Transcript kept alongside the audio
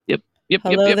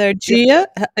Hello there, Yep, Gia.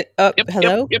 yep, yep,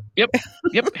 Hello. yep, yep,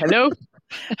 yep. Hello.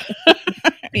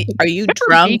 Are you Remember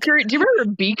drunk? Beaker? Do you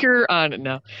remember Beaker on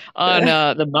the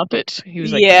Muppets? He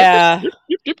was like, Yeah,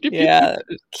 yep. yeah.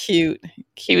 Cute, He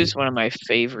cute. was one of my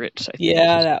favorites, I think.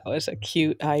 Yeah, that was a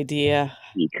cute idea.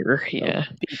 Beaker, Little yeah,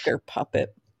 beaker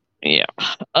puppet. yeah.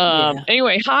 Yeah.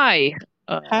 Anyway, hi.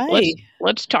 Hi.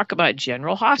 Let's talk about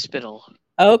General Hospital.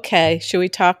 Okay. Should we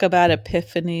talk about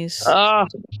Epiphany's Oh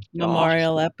gosh,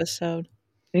 memorial episode?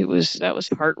 that was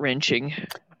heart wrenching.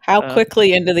 How Uh,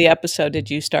 quickly into the episode did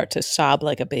you start to sob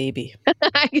like a baby?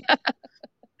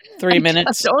 3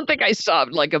 minutes? don't think I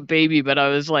sobbed like a baby, but I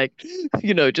was like,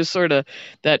 just sort of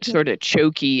that sort of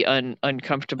choky,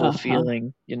 uncomfortable Uh-huh.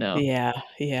 feeling, Yeah,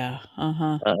 yeah.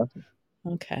 Uh-huh. Uh,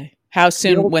 Okay. How the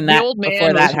soon old when the that old before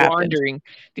man that was happened? wandering.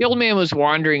 The old man was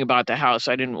wandering about the house.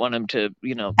 I didn't want him to,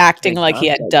 Acting think like I he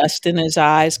was had like, dust in his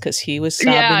eyes because he was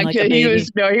sobbing yeah, like a he was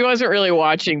baby. no, he wasn't really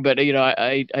watching, but I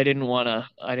didn't want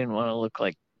to look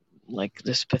like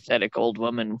this pathetic old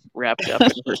woman wrapped up in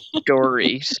her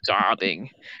story, sobbing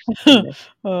in the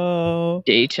Oh.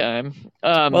 daytime.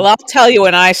 Well, I'll tell you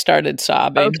when I started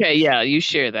sobbing. Okay, yeah, you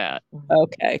share that.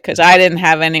 Okay, because I didn't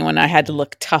have anyone I had to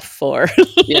look tough for.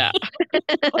 Yeah,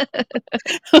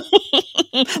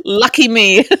 Lucky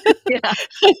me. yeah.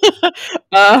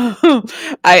 Uh,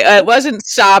 I wasn't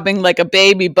sobbing like a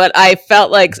baby, but I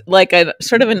felt like a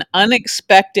sort of an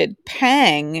unexpected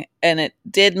pang, and it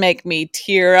did make me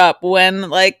tear up when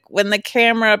the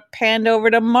camera panned over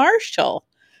to Marshall,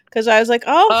 because I was like,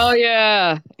 oh, Oh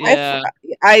yeah, I f-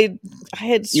 yeah. I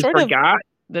had You sort of forgot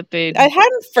that I they'd.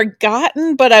 hadn't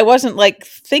forgotten, but I wasn't like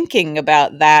thinking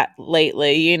about that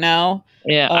lately,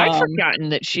 Yeah, I'd um, forgotten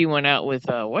that she went out with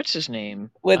what's his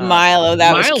name? with Milo.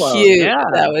 That was Milo. cute. Yeah,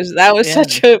 yeah. That was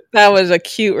a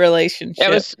cute That relationship.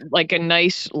 was like a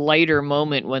nice lighter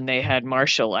moment when they had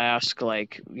Marshall ask,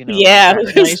 like, is Yeah, that a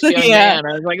it was, nice young yeah, man?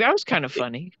 I was like, that was kind of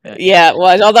funny. But, yeah. It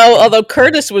was. Although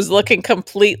Curtis was looking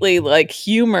completely like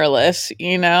humorless.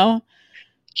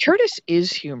 Curtis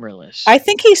is humorless. I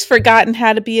think he's forgotten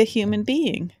how to be a human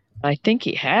being. I think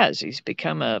he has. He's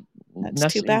become a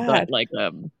That's too nothing but bad.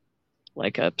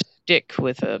 like a stick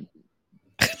with a.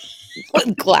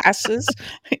 With glasses,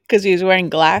 because he was wearing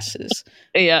glasses.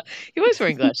 Yeah, he was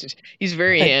wearing glasses. He's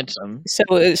very Like, handsome.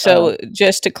 so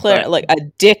just to clear, But like a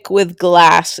dick with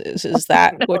glasses. Is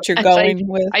that no, what you're as going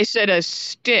with? I said a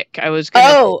stick. I was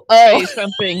gonna Oh, say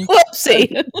something.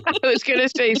 whoopsie. I was gonna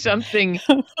say something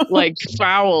like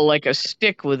foul, like a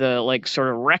stick with a like sort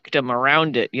of rectum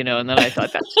around it, and then I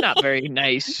thought that's not very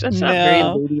nice. That's not very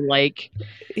No, ladylike.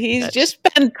 he's That's just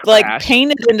been like crass.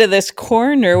 painted into this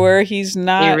corner where he's He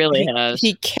not. really He has.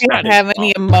 It's not can't his have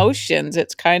any fault, emotions.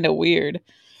 It's kind of weird.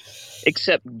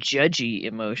 except judgy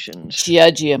emotions.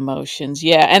 Judgy emotions,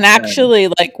 yeah. And Um, actually,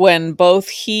 like when both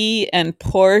he and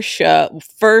Portia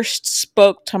first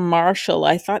spoke to Marshall,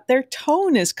 I thought their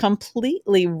tone is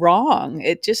completely wrong.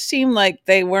 It just seemed like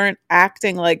they weren't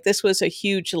acting like this was a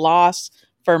huge loss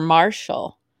for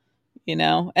Marshall. And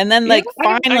then yeah, like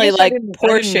I finally, guess I like didn't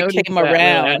Portia notice came that really.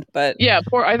 around, but Yeah,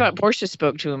 I thought Portia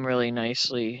spoke to him really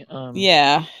nicely.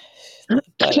 yeah.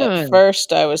 But at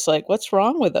first, I was like, "What's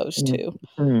wrong with those two?"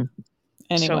 So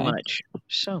Anyway, much,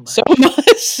 so so much.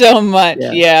 much, so much.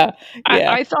 Yeah. Yeah, I,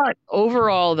 yeah. I thought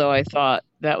overall, though, I thought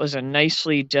that was a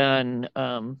nicely done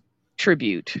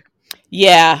tribute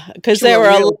Yeah, because to there a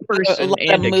were real a person lot of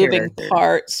and a moving character.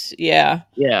 parts. Yeah,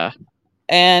 Yeah.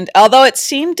 and although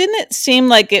didn't it seem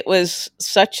like it was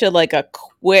such a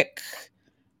quick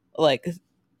like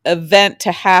event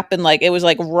to happen? Like it was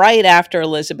like right after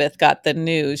Elizabeth got the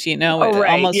news. Oh, It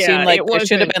right. almost seemed Yeah. It like there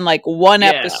should have wasn't. been like one Yeah.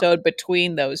 episode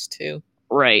between those two.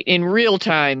 Right. In real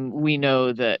time, we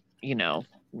know that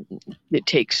it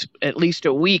takes at least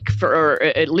a week or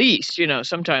at least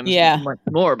sometimes Yeah, much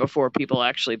more before people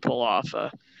actually pull off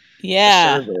a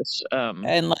yeah, service.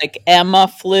 and like Emma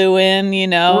flew in.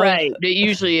 Right.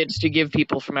 Usually, it's to give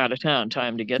people from out of town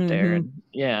time to get there, Hmm. and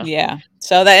yeah. Yeah.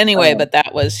 So that anyway, Um, but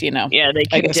that was Yeah, they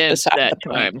I guess condensed beside that the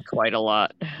point. time quite a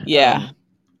lot. Yeah.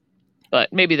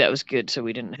 But maybe that was good, so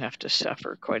we didn't have to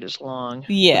suffer quite as long.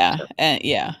 Yeah, and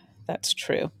yeah, that's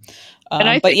true.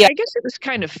 And But yeah, I guess it was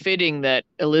kind of fitting that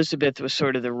Elizabeth was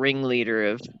sort of the ringleader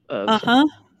of uh-huh.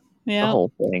 the Yeah. whole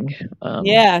thing.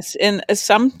 Yes, and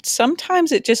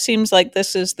sometimes it just seems like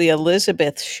this is the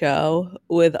Elizabeth show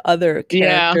with other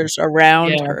Yeah, characters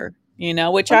around yeah. her,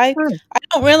 which Oh, I sure.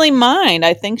 don't really mind.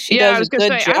 I think she Yeah, I does a was gonna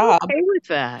good say I'm job. okay with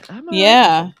that. I'm all right with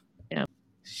Yeah. it. Yeah,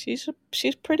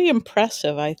 She's pretty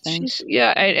impressive, I think.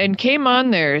 and came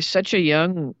on there as such a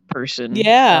young person.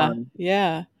 Yeah.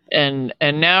 Yeah. And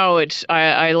now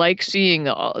I like seeing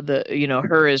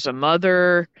her as a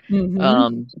mother, Mhm.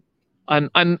 um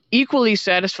I'm equally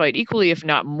satisfied, equally if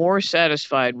not more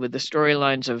satisfied with the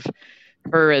storylines of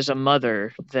her as a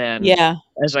mother than Yeah.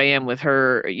 as I am with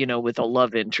her, with a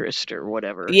love interest or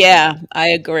whatever. Yeah, I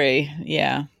agree.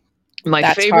 Yeah. My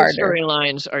That's favorite harder.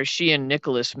 storylines are she and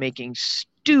Nicholas making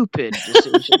stupid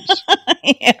decisions.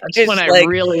 Yeah, That's when just I like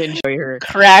really enjoy her.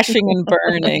 crashing and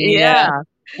burning. Yeah. Yeah.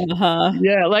 Uh-huh.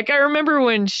 Yeah. Like I remember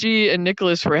when she and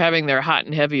Nicholas were having their hot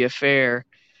and heavy affair.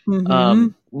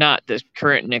 Mhm. Not the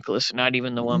current Nicholas, not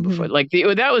even the one before. Mhm. Like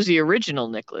that was the original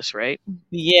Nicholas, right?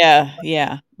 Yeah,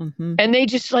 yeah. Mhm. And they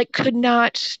just like could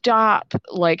not stop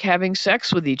like having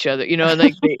sex with each other, and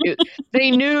like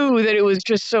they knew that it was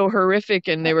just so horrific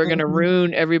and they were going to Mhm.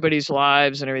 ruin everybody's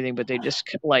lives and everything, but they just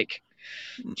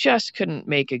couldn't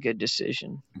make a good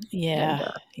decision. And Yeah,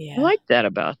 I yeah. like that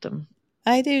about them.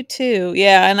 I do too.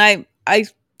 Yeah, and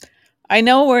I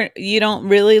know you don't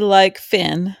really like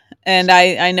Finn, and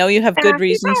I know you have Yeah, good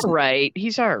he's reasons. all right.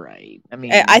 He's all right. I I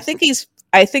mean,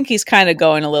 think he's kind of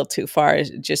going a little too far,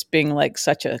 just being like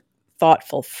such a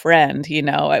thoughtful friend. We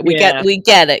get yeah,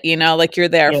 it. Like you're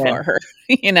there yeah, for her.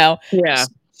 You know, yeah,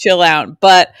 Just chill out.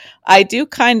 But I do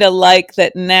kind of like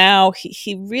that now.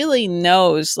 He really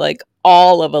knows like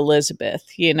all of Elizabeth.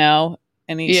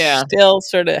 And he's yeah. still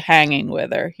sort of hanging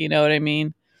with her. You know what I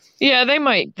mean? Yeah, they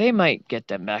might get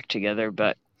them back together,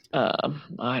 but I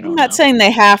I'm don't not know. saying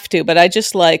they have to, but I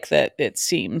just like that it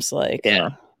seems like, Yeah.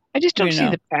 I just don't you see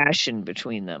know. the passion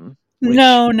between them, which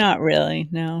No, not really.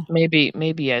 No.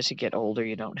 maybe as you get older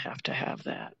you don't have to have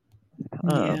that.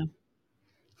 Yeah.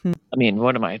 I mean,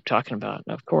 what am I talking about?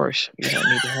 Of course, you don't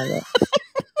need to have that.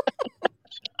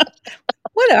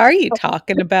 What are you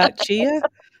talking about, Gia?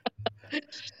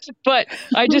 But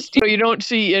I just, you don't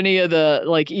see any of the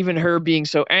like even her being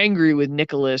so angry with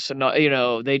Nicholas and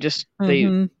they just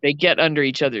Mhm. they get under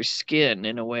each other's skin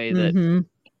in a way that Mhm.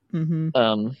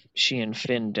 Mhm. she and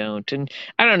Finn don't. And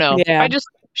I don't know. Yeah.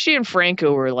 She and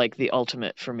Franco were like the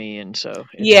ultimate for me, and so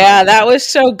it's Yeah, hard. that was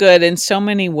so good in so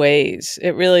many ways.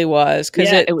 It really was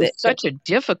cuz Yeah, it was such a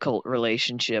difficult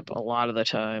relationship a lot of the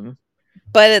time.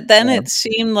 then Yeah. it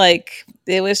seemed like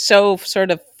it was so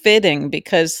sort of fitting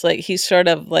because like he's sort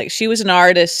of like she was an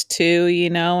artist too,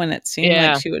 and it seemed like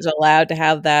Yeah. she was allowed to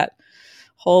have that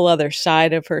whole other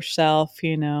side of herself.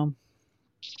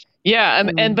 Yeah,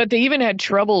 Um, but they even had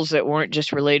troubles that weren't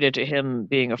just related to him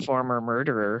being a former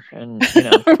murderer, and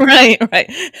right, right.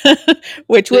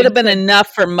 Which would they have been had,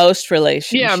 enough for most yeah,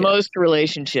 relationships. most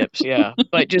relationships, yeah,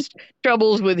 but just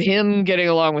troubles with him getting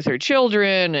along with her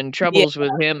children, and Yeah, troubles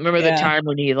with him. Remember the yeah. time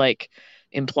when he like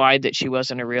implied that she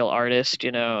wasn't a real artist,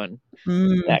 and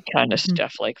Mm, that kind of mhm,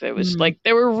 stuff. Like mhm.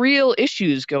 there were real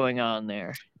issues going on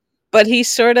there. But he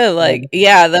sort of like,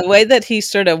 yeah, the way that he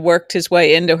sort of worked his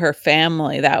way into her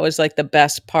family, that was like the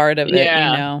best part of it.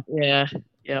 Yeah, yeah,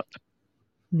 yep,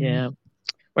 Mm. yeah.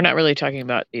 We're not really talking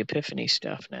about the Epiphany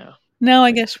stuff now. No,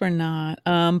 I guess we're not.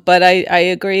 But I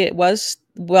agree. It was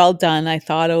well done. I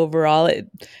thought overall,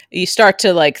 you start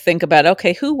to like think about,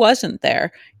 okay, who wasn't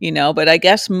there? But I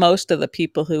guess most of the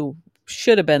people who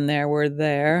should have been there were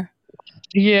there.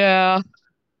 Yeah,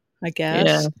 I yeah.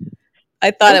 guess. I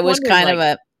I thought was it was wondering, kind of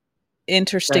like, a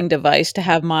interesting device to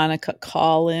have Monica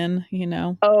call in.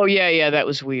 oh yeah, yeah, that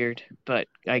was weird, but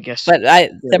I guess But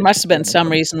there really must have been some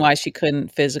subliminal. reason why she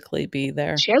couldn't physically be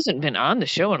there. She hasn't been on the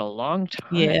show in a long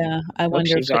time. Yeah, I Hope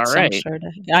wonder she's if all it's some right. sort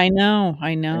of. I know,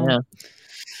 I know, Yeah,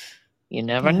 you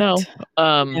never know. but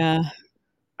Um, yeah.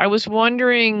 I was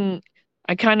wondering.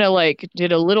 I kind of like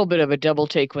did a little bit of a double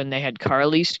take when they had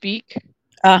Carly speak,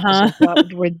 because I Uh-huh.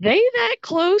 thought, were they that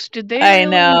close? Did they I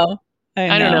really? know. I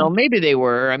I don't know. know. Maybe they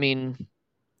were. I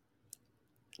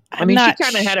I'm mean, she not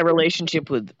kind of had a sure. relationship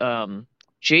with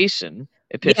Jason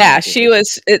Yeah, Epiphany she did.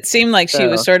 was it seemed like she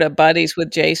was So sort of buddies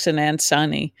with Jason and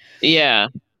Sonny. yeah,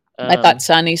 I thought um,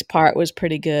 Sonny's part was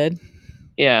pretty good.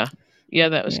 yeah, yeah,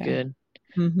 that was Yeah. good.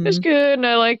 It was Mhm. good, and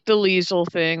I liked the Liesel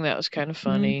thing. That was kind of Mhm.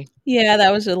 funny. Yeah,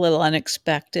 that was a little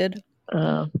unexpected.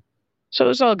 Uh, so it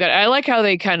was all good. I like how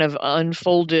they kind of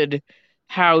unfolded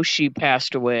how she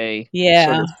passed away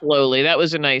sort Yeah. of slowly. That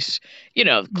was a nice,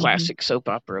 Mhm. classic soap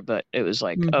opera, but it was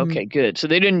like, Mhm. okay, good. So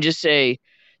they didn't just say,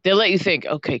 they let you think,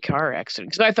 okay, car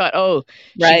accident. Because I thought, oh,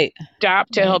 she Right.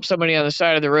 stopped to Right. help somebody on the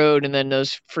side of the road, and then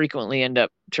those frequently end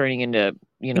up turning into,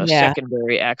 Yeah.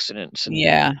 secondary accidents. And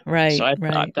Yeah. so Right. I thought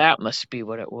Right. that must be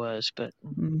what it was. But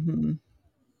Mhm.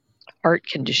 heart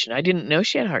condition. I didn't know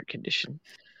she had a heart condition.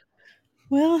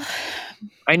 Well,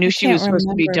 I knew I she can't was supposed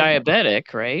to be remember.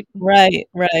 diabetic, right? Right,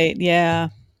 right, yeah.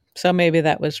 So maybe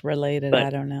that was related, But I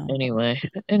don't know. anyway,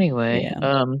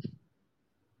 Yeah.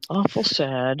 awful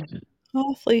sad.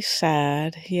 Awfully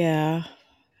sad, yeah.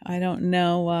 I don't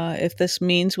know if this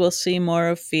means we'll see more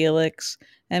of Felix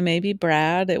and maybe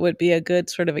Brad. It would be a good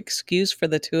sort of excuse for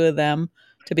the two of them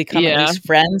to become at Yeah, least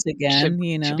friends to again,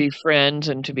 you to know? be friends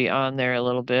and to be on there a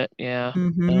little bit. Yeah.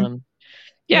 Mm-hmm. Um,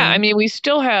 yeah, I Yeah. mean, we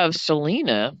still have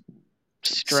Selena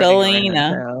strutting around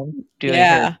Selena. town doing her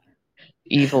Yeah.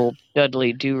 evil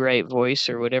Dudley Do-Right voice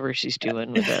or whatever she's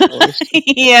doing with that voice.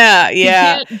 Yeah. She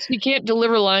Yeah. can't she can't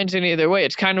deliver lines any other way.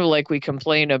 It's kind of like we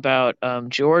complain about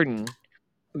Jordan,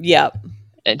 Yep.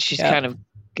 and she's Yep. kind of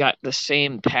got the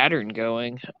same pattern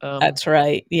going. That's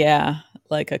right. Yeah.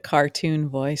 Like a cartoon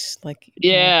voice. Yeah.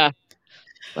 Yeah,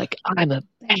 like I'm a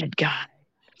bad guy.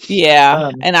 Yeah.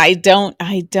 Um, And I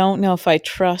don't know if I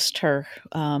trust her.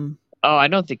 oh, I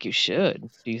don't think you should.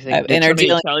 Do you think In did her somebody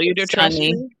dealing tell you with to trust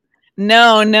Sunny. her?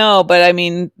 No, no, but I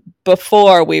mean,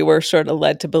 before we were sort of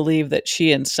led to believe that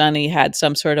she and Sunny had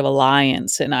some sort of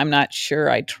alliance, and I'm not sure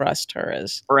I trust her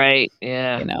as, Right.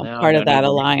 Yeah. No, I part of don't that either.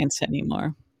 alliance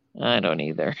anymore. I don't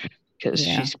either. Because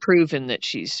Yeah. she's proven that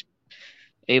she's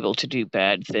able to do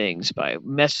bad things by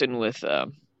messing with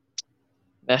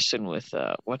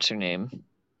what's her name?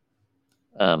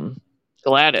 Um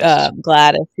Gladys.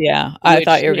 Gladys, yeah. I Which,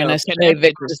 thought you were going to say connected to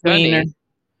Victor's wiener.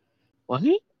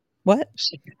 Sunny. What?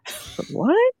 What?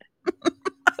 What?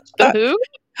 The who?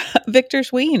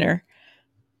 Victor's wiener.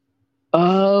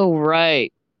 Oh,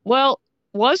 right. Well,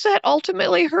 was that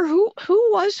ultimately her? Who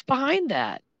was behind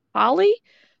that? Holly?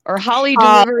 Or Holly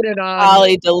Ho- delivered it on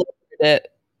Holly delivered it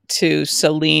to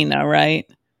Selena, right?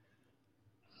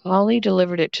 Holly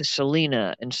delivered it to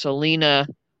Selena, and Selena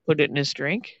put it in his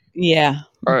drink? Yeah.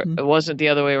 Or Mhm. it wasn't the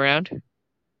other way around?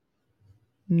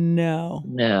 No.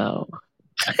 No.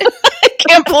 I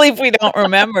can't believe we don't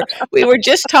remember. We were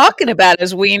just talking about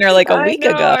his wiener like a week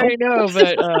ago. I know,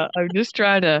 but I'm just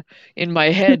trying to, in my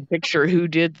head, picture who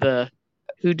did the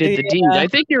deed. Yeah. I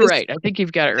think you're right. I think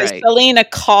you've got it Because right. Selena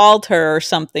called her or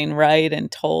something, right,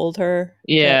 and told her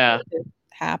that Yeah, it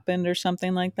happened or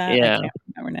something like that. I yeah. can't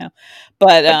remember now. But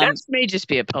But that may just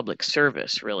be a public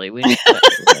service, really. We need to,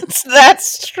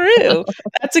 that's true.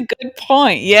 That's a good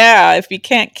point. Yeah, if you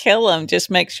can't kill them, just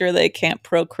make sure they can't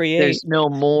procreate. there's no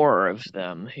more of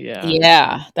them. Yeah.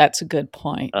 Yeah, that's a good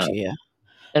point, Uh, Gia.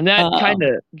 and that kind Um,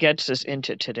 of gets us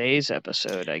into today's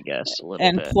episode, I guess, a little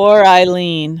and bit. poor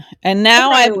Eileen. And now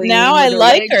Poor Eileen I with her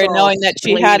like legs her all knowing that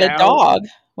she splayed had a out. dog.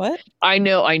 What? I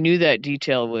knew that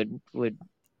detail would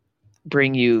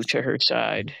bring you to her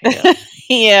side. Yeah.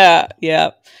 Yeah, yeah.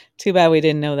 Too bad we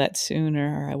didn't know that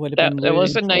sooner. I would have been That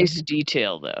was rooting a for nice her.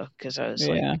 detail though, because I was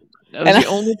like, Yeah. that was And the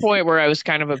only point where I was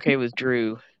kind of okay with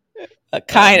Drew. but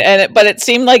it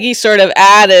seemed like he sort of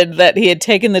added that he had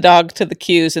taken the dog to the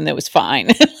queues and it was fine.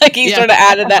 Like he Yeah. sort of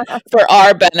added that for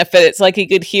our benefit. It's like he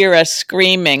could hear us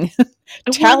screaming,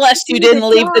 "Tell us you didn't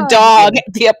leave the dog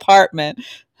at the apartment."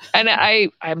 And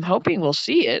I'm hoping we'll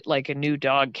see it, like a new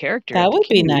dog character at That the would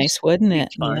be queues. nice, wouldn't Be it?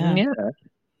 fun. Yeah.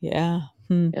 Yeah.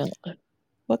 Yeah. Yeah.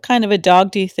 What kind of a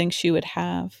dog do you think she would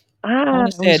have? I I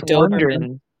want to say a was Doberman.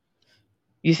 wondering.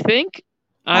 You think?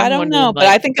 I I'm don't know, wondering, but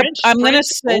I like think I'm going to French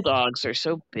say, bulldogs are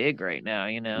so big right now.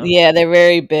 yeah, they're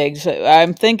very big. So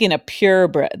I'm thinking a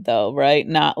purebred, though, right?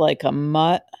 Not like a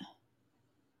mutt.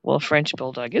 Well, French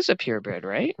bulldog is a purebred,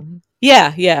 right?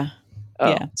 Yeah, yeah, Oh,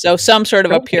 yeah. So some sort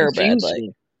of a don't purebred, confuse like.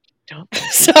 me. Don't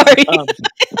confuse me. Sorry.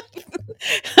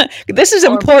 This is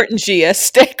Or important, Gia.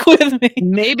 Stick with me.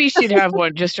 maybe she'd have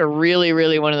just a really,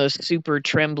 really one of those super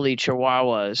trembly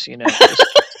chihuahuas, just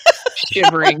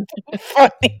shivering,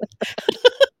 Funny.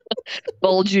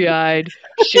 bulgy-eyed,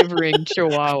 shivering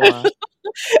chihuahua.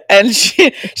 And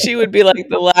she would be like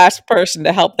the last person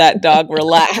to help that dog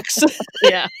relax.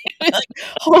 Yeah. Like,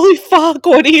 holy fuck,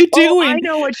 what are you Oh, I doing?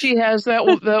 know what she has.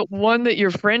 That one that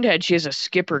your friend had. She has a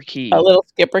skipper A key, little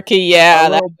skipper key, a yeah,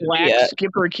 that little would be black it.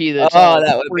 skipper key that's Oh, all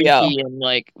that would be freaky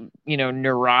and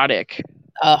neurotic.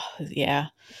 oh, yeah,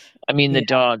 I mean, the yeah,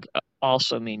 dog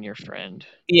also mean your friend.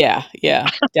 yeah, yeah,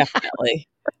 definitely.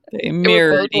 They They were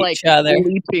mirrored both like each other.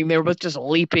 leaping. They were both just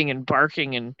leaping and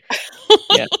barking, and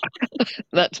yeah,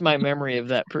 that's my memory of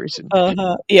that person.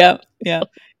 Uh-huh. Yeah, yeah,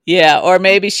 yeah. Or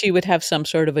maybe she would have some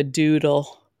sort of a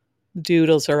doodle.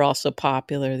 Doodles are also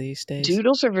popular these days.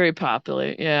 Doodles are very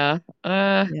popular. Yeah.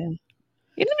 Yeah.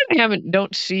 What I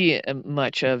don't see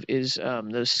much of is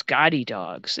those Scotty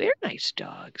dogs. They're nice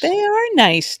dogs. They are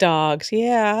nice dogs.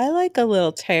 Yeah, I like a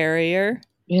little terrier.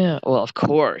 Yeah. Well, of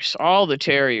course, all the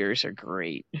terriers are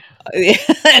great.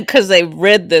 Because they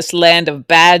rid this land of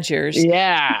badgers.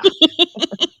 Yeah.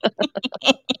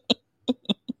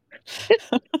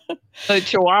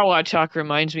 Chihuahua talk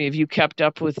reminds me of you kept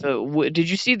up with did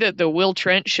you see that the Will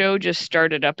Trent show just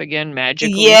started up again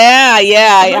magically? Yeah,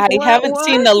 yeah. I was like, I haven't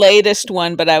seen what? the latest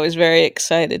one, but I was very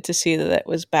excited to see that it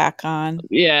was back on.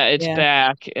 Yeah, it's Yeah,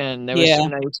 back, and there was yeah,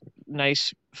 some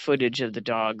nice footage of the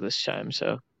dog this time.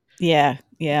 So, yeah,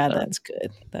 yeah. um, That's good.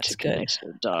 it's That's a good. nice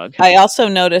little dog. I also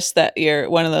noticed that you're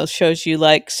one of those shows you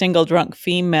like, Single Drunk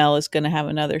Female, is going to have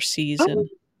another Oh, season.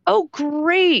 oh,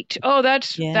 great! Oh,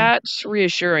 Yeah, that's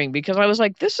reassuring because I was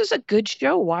like, this is a good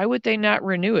show. Why would they not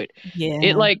renew it? yeah.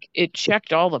 It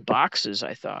checked all the boxes.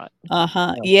 I thought.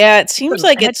 Uh-huh. Yeah. Yeah, it seems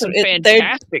like Had some they're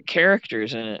fantastic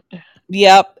characters in it.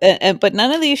 yep, but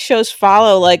none of these shows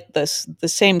follow like the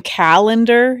same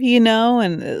calendar, and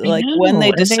I like when know, they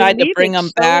and they decide to leave bring it them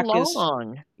so back is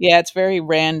long. yeah, it's very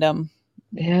random.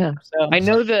 Yeah. So, I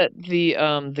know that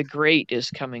the Great is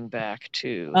coming back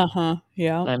too. uh-huh.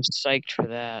 Yeah. I'm psyched for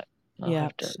that. I'll Yeah.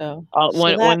 have to So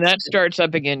when that's that starts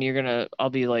up again, I'll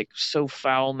be like so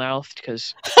foul-mouthed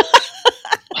because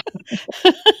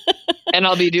and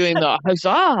I'll be doing the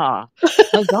huzzah,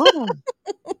 huzzah.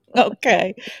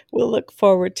 okay. We'll look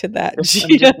forward to that, I'm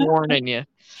Gina. just warning you.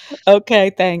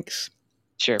 Okay, thanks.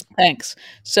 Sure. Thanks.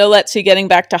 So let's see, getting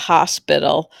back to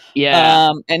hospital,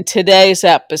 Yeah. and today's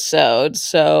episode.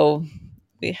 So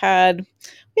we had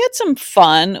we had some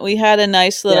fun. We had a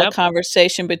nice little Yep.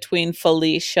 conversation between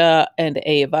Felicia and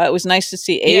Ava. It was nice to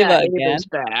see Yeah, Ava again. Ava's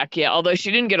back. Yeah, although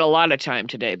she didn't get a lot of time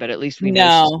today, but at least we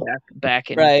know she's No, back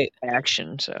in right.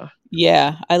 action. So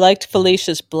Yeah, I liked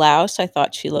Felicia's blouse. I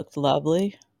thought she looked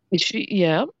lovely.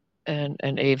 yeah, and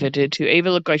Ava did too.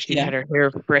 Ava looked like she'd Yeah, had her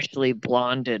hair freshly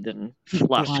blonded and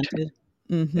fluffed. blonded.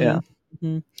 Yeah,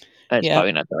 Hmm. that's Yeah.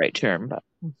 probably not the right term, but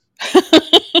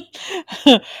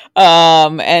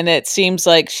And it seems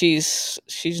like she's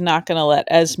not going to let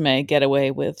Esme get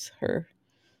away with her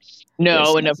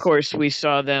no. And of business. course, we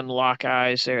saw them lock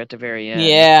eyes there at the very end.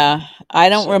 Yeah, I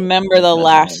don't So remember the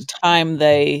last time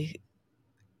they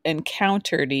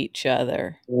encountered each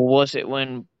other. was it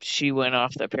when she went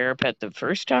off the parapet the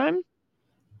first time?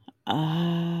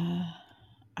 Uh,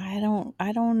 I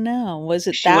don't know. Was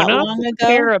it She went that off long the ago?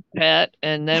 parapet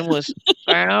and then was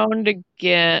found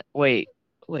again. Wait.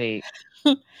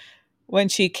 When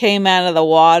she came out of the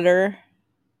water?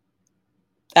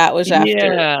 That was after.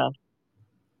 Yeah,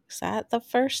 Is that the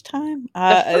first time?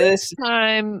 the first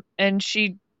time, and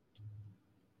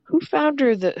who found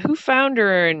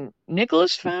her and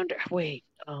Nicholas found her? Wait.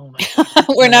 Oh my God.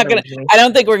 we're not gonna. I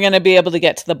don't think we're gonna be able to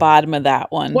get to the bottom of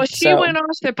that one. Well, she So went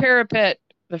off the parapet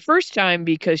the first time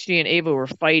because she and Ava were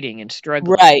fighting and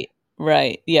struggling.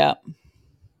 right, yeah.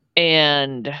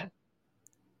 And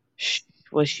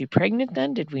was she pregnant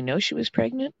then? Did we know she was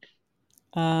pregnant?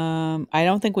 I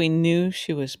don't think we knew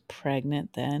she was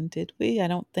pregnant then, did we? I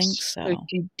don't think so.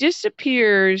 She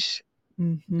disappears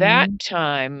that Mm-hmm.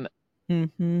 time,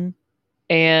 Mm-hmm.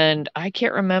 and I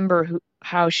can't remember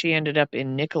how she ended up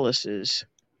in Nicholas's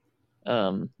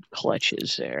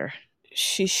clutches there.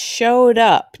 She showed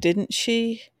up, didn't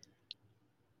she?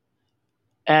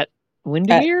 At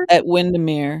Windermere? At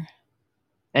Windermere.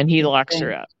 And he I locks think.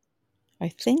 her up. I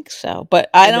think so, but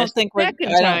I don't think we're. Second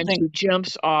I time don't think. she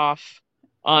jumps off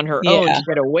on her own Yeah, to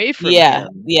get away from yeah,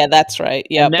 him. yeah. That's right.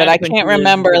 Yeah, And but I that's when can't she loses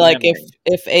remember her like memory.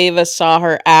 if Ava saw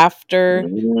her after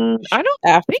I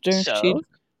don't think she'd so.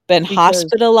 been Because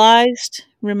hospitalized.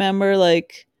 Remember,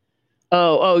 like.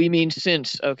 oh, you mean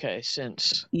since? Okay,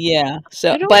 since. Yeah. I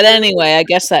So, don't but know. anyway, I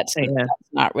guess that's Yeah.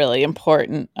 not really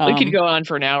important. We could go on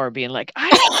for an hour being like, I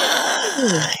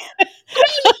don't know.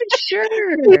 I'm not even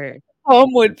sure.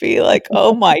 Home would be like,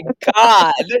 oh my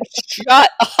God, shut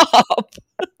up.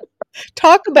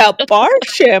 Talk about bar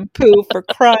shampoo for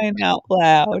crying out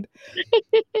loud.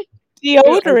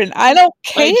 Deodorant, I don't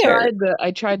care.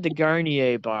 I tried the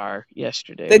Garnier bar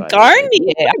yesterday. The by the way.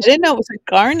 Garnier, I didn't know it was a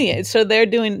Garnier. So they're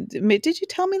doing, did you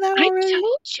tell me that I already?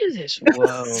 told you this.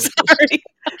 Whoa.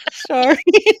 Sorry.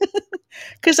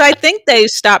 Because I think they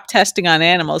stopped testing on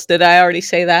animals. Did I already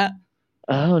say that?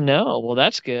 Oh, no. Well,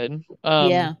 that's good.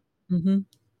 Yeah. Mm-hmm.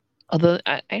 Although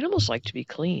animals like to be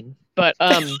clean. But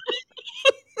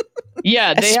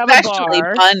yeah, they have a Especially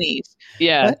bar. bunnies.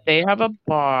 Yeah, What? they have a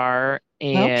bar,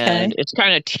 and it's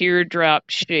kind of teardrop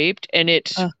shaped, and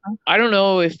it's I don't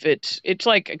know if it's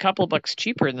like a couple bucks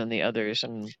cheaper than the others,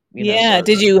 and yeah. so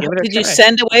Did you try.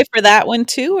 send away for that one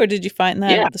too, or did you find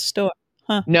that at the store?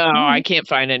 Huh. No, I can't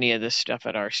find any of this stuff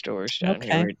at our stores down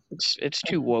Okay. here. It's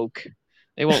too woke.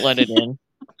 They won't let it in.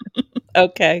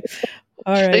 Okay.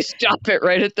 All right. They stop it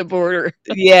right at the border.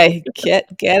 Yeah,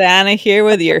 get out of here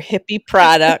with your hippie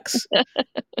products.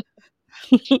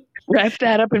 Wrap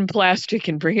that up in plastic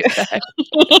and bring it back.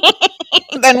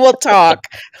 Then we'll talk.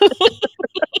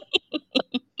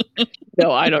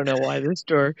 No, I don't know why the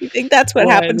store. You think that's what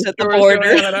happens at the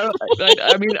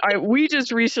border? We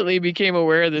just recently became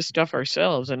aware of this stuff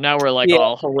ourselves, and now we're like Yeah.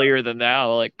 all holier than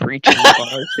thou, like preaching from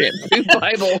our shampoo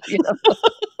Bible.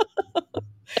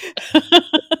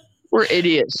 We're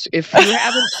idiots. If you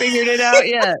haven't figured it out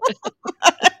yet,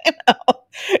 I know.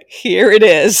 Here it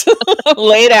is,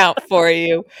 laid out for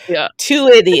you. Yeah. 2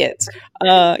 idiots.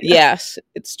 Yes,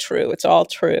 it's true. It's all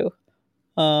true.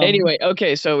 Anyway,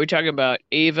 okay, so we're talking about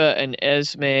Ava and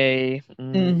Esme.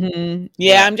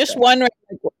 Yeah, I'm just wondering.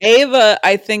 Ava,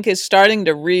 I think, is starting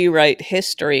to rewrite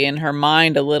history in her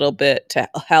mind a little bit to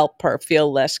help her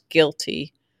feel less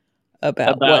guilty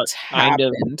about what's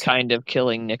happened. Kind of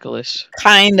killing Nicholas.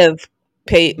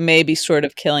 Maybe sort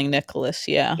of killing Nicholas.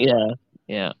 Yeah.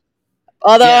 Yeah.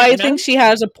 Although I think she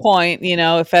has a point.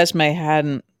 If Esme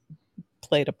hadn't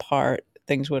played a part,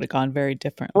 things would have gone very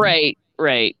differently.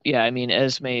 Right. Yeah, I mean,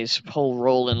 Esme's whole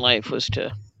role in life was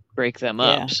to break them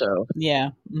up. So yeah.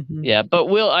 Yeah, but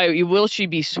will she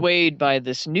be swayed by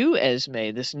this new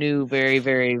Esme, this new very,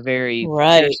 very, very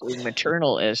fiercely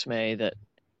maternal Esme that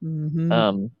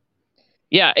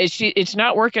yeah, it's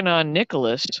not working on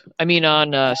Nicholas. I mean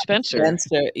on Spencer.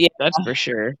 Yeah. That's for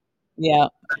sure. Yeah.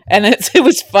 And it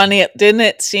was funny. Didn't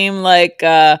it seem like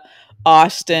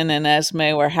Austin and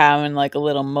Esme were having like a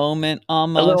little moment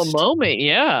almost? A little moment,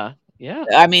 yeah. Yeah.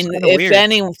 I mean, if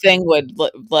anything would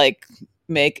like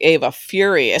make Ava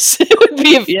furious, it would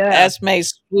be if Esme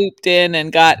swooped in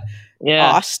and got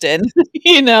Austin,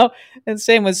 and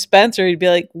same with Spencer. He'd be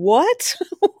like, what?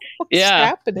 What's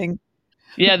happening?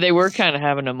 Yeah, they were kind of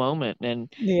having a moment, and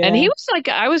he was like,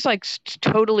 I was like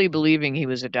totally believing he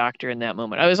was a doctor in that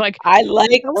moment. I was like, I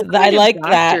like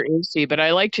that. Is he? But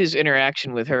I liked his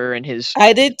interaction with her and his.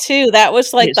 I did too. That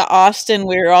was like the Austin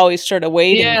we were always sort of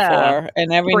waiting for,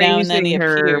 and every now and then he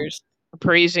appears.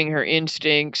 Praising her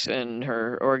instincts and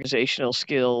her organizational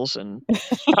skills, and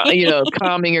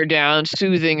calming her down,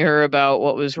 soothing her about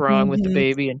what was wrong with the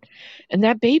baby, and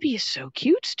that baby is so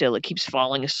cute still. It keeps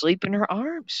falling asleep in her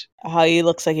arms. Oh, he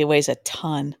looks like he weighs a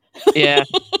ton. Yeah.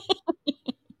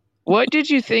 What did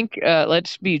you think?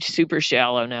 Let's be super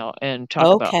shallow now and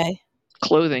talk about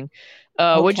clothing.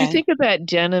 What did you think of that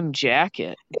denim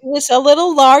jacket? It was a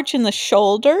little large in the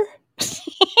shoulder.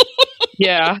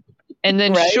 Yeah. And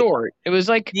then short. It was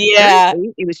like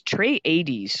it was Trey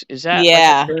 80s. Is that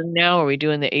like a turn now? Are we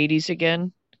doing the 80s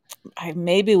again?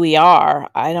 Maybe we are.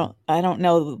 I don't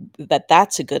know that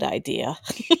that's a good idea.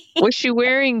 Was she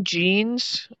wearing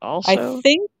jeans also? I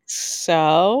think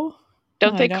so.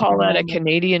 Don't they call that a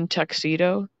Canadian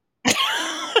tuxedo?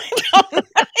 I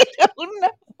don't know.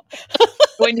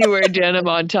 When you wear denim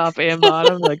on top and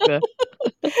bottom like that.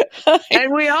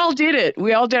 And we all did it.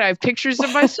 I have pictures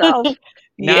of myself.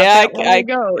 I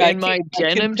go in my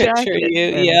denim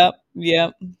jacket.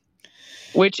 Yep.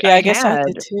 Which I guess I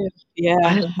did too.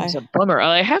 Yeah, it's a bummer.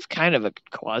 I have kind of a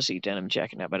quasi denim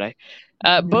jacket now, but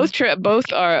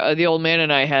both are the old man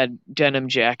and I had denim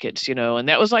jackets, and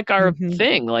that was like our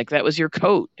thing. Like that was your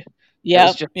coat.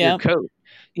 Yeah, your coat.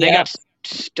 They got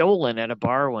stolen at a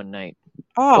bar one night.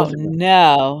 Oh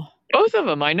no! Both of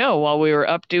them, I know. While we were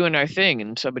up doing our thing,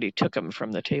 and somebody took them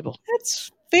from the table.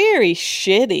 That's very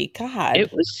shitty. God,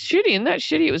 it was shitty. Isn't that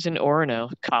shitty? It was in Orono,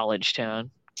 college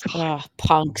town.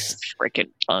 Punks. Freaking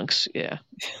punks, yeah.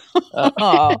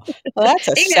 Well, that's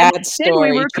a sad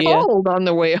story. We were cold on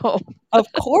the way home.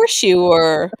 Of course you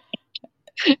were.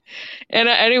 And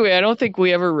anyway, I don't think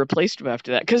we ever replaced them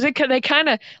after that. Because they kind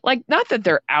of, like, not that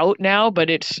they're out now, but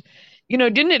it's,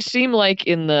 didn't it seem like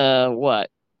in the,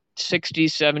 60s,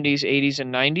 70s, 80s,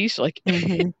 and 90s? Like,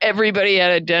 everybody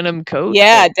had a denim coat?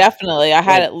 Yeah, definitely. I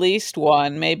had at least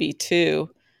one, maybe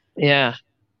two. Yeah.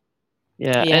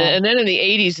 And then in the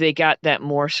 80s, they got that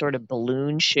more sort of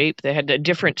balloon shape. They had a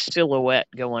different silhouette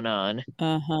going on.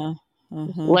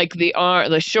 Like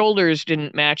the shoulders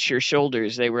didn't match your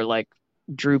shoulders. They were like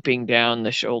drooping down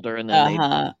the shoulder, and then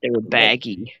they were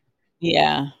baggy.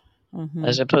 Yeah.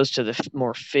 As opposed to the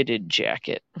more fitted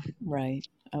jacket. Right.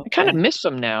 Okay. I kind of miss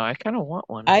them now. I kind of want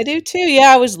one. I do too.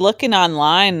 Yeah, I was looking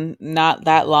online not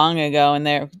that long ago, and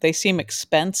they seem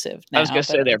expensive now. I was going to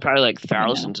say they're probably like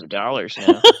thousands of dollars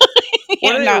now.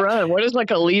 What do they run? What is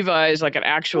like a Levi's, like an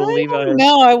actual Levi's?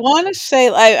 No, I want to say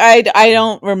I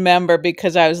don't remember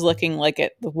because I was looking like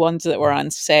at the ones that were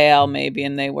on sale maybe,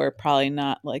 and they were probably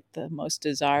not like the most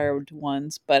desired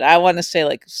ones. But I want to say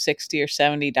like $60 or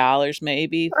 $70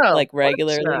 maybe, like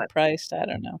regularly priced. I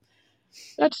don't know.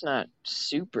 That's not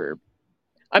super.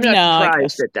 I'm not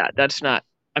surprised at that. That's not.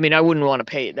 I mean, I wouldn't want to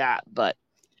pay that, but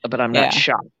I'm not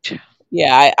shocked.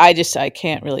 Yeah, I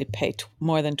can't really pay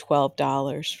more than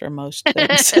 $12 for most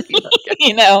things.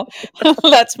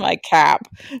 That's my cap.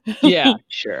 Yeah,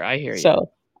 sure, I hear you.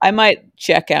 So I might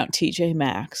check out TJ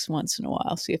Maxx once in a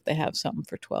while, see if they have something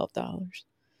for $12.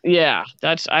 Yeah,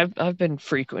 I've been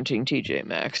frequenting TJ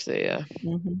Maxx. They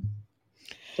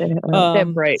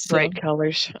have bright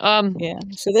colors. Yeah.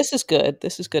 So this is good.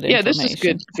 This is good information. Yeah, this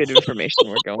is good information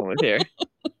we're going with here.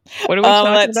 What are we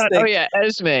talking about? Think. Oh yeah,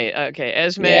 Esme. Okay,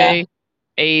 Esme,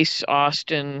 Ace,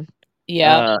 Austin.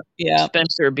 Yeah.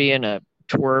 Spencer being a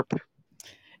twerp.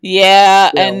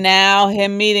 Yeah, and now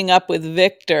him meeting up with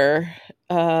Victor.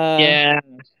 Yeah,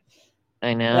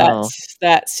 I know.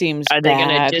 That seems bad. Are they going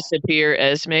to disappear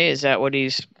Esme? Is that what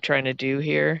he's trying to do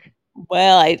here?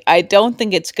 Well, I don't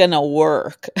think it's going to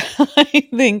work. I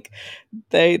think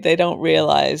they don't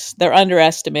realize they're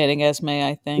underestimating Esme.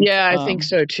 I think. Yeah, I think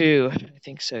so too.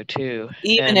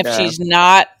 Even if she's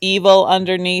not evil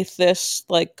underneath this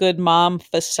like good mom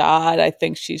facade, I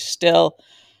think she still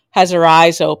has her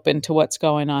eyes open to what's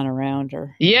going on around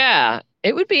her. Yeah,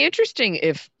 it would be interesting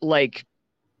if like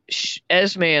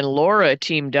Esme and Laura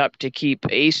teamed up to keep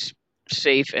Ace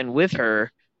safe and with her.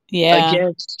 Yeah.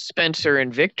 Against Spencer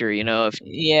and Victor, if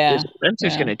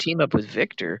Spencer's going to team up with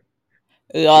Victor.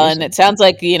 Well, and it sounds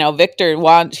like, Victor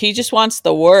he just wants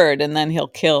the word and then he'll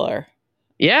kill her.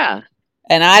 Yeah.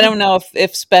 And I don't know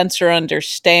if Spencer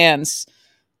understands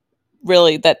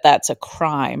really that's a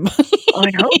crime.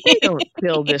 I hope they don't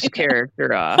kill this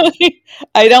character off.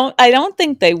 I don't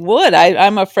think they would.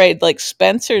 I'm afraid like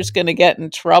Spencer's going to get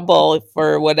in trouble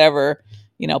for whatever,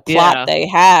 plot they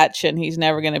hatch, and he's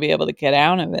never going to be able to get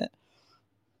out of it.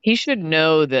 He should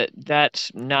know that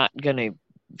that's not going to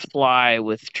fly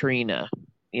with Trina,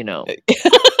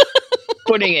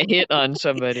 putting a hit on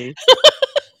somebody.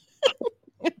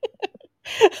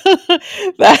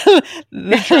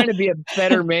 You're trying to be a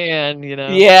better man,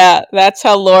 Yeah, that's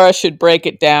how Laura should break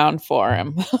it down for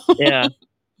him. Yeah.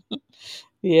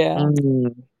 Yeah.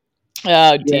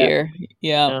 Oh dear.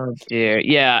 Yeah. Oh dear.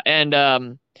 Yeah,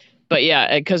 and but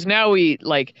yeah, because now we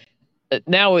like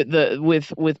now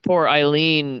with poor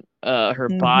Eileen, her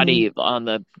body on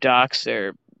the docks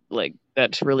there, like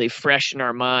that's really fresh in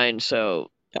our mind.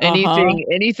 So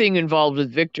anything involved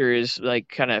with Victor is like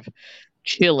kind of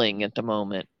chilling at the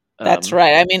moment. That's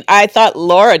right. I mean, I thought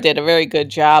Laura did a very good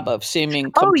job of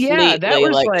seeming completely that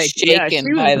was like shaken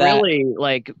she was by that. Really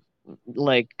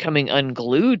like coming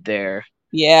unglued there.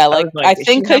 Yeah, I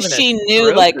think because she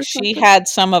knew she had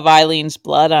some of Eileen's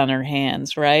blood on her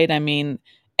hands, right? I mean,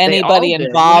 anybody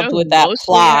involved with that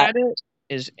plot had it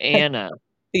is Anna.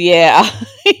 Yeah,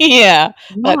 yeah,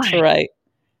 that's right.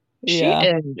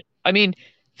 And I mean,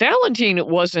 Valentin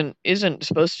isn't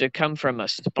supposed to come from a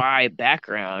spy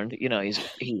background.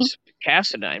 He's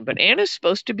Cassadine, but Anna's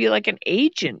supposed to be like an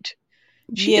agent.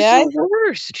 She's the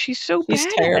worst. She's so bad.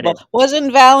 She's terrible.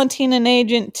 Wasn't Valentin an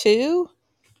agent too?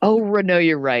 Oh no,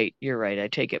 you're right. I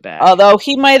take it back. Although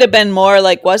he might have been more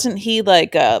like, wasn't he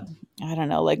like I don't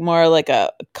know, like more like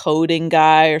a coding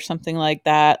guy or something like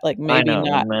that? Like maybe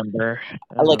not remember.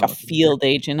 Like a field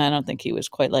agent. I don't think he was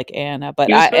quite like Anna, but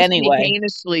anyway,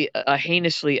 a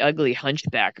heinously ugly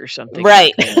hunchback or something.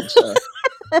 Right. So.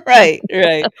 right.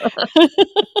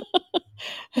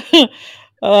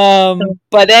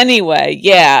 But anyway,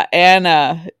 yeah,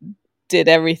 Anna did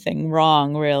everything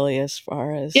wrong, really, as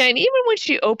far as and even when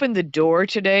she opened the door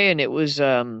today, and it was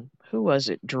who was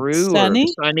it, Drew Sunny?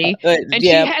 Or Sunny, and she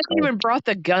hasn't even brought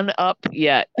the gun up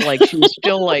yet. Like she was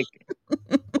still like,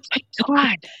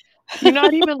 God, you're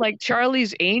not even like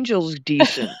Charlie's Angels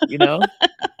decent,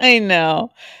 I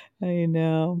know.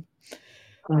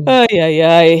 Oh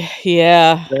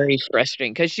yeah. Very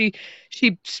frustrating because she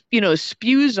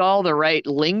spews all the right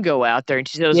lingo out there, and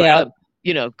she says,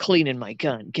 cleaning my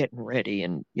gun, getting ready,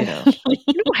 and you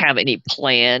don't have any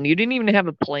plan. You didn't even have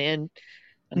a plan.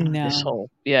 No. This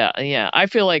whole I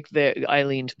feel like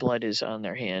Eileen's blood is on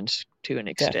their hands to an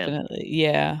extent. Definitely,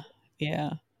 yeah.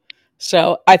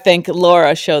 So I think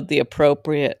Laura showed the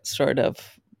appropriate sort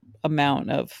of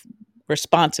amount of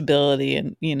responsibility,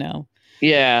 and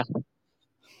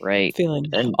right,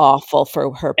 feeling awful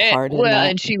for her part.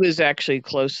 And she was actually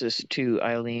closest to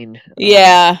Eileen.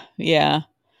 Yeah.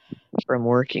 From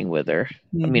working with her.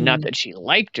 I mean, not that she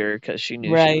liked her because she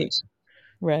knew she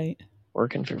was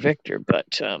working for Victor,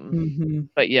 but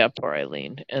yeah, poor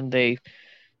Eileen. And they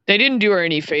didn't do her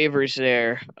any favors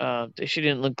there. She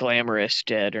didn't look glamorous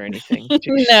dead or anything.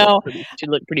 No. She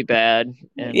looked pretty bad.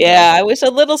 And, I was a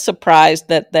little surprised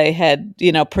that they had,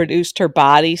 produced her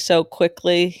body so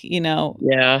quickly. We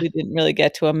didn't really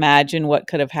get to imagine what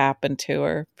could have happened to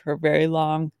her for very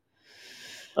long.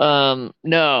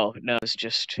 No, it's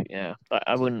just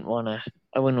I wouldn't want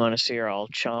to see her all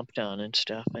chomped on and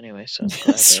stuff anyway. So I'm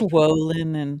glad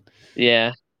swollen and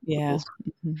yeah.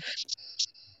 Mm-hmm.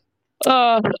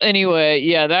 Anyway,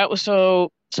 yeah, that was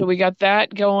so we got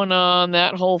that going on,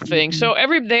 that whole thing. Mm-hmm. So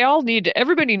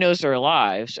everybody knows their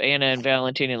lives. Anna and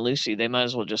Valentin and Lucy, they might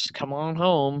as well just come on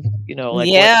home.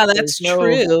 Like that's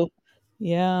true.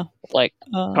 Yeah. Like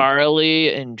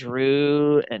Carly and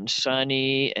Drew and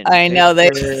Sunny and I know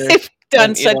Victor, they've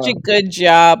done such a good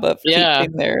job of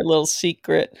keeping their little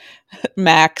secret.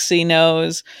 Maxie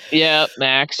knows. Yeah,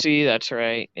 Maxie, that's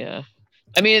right. Yeah.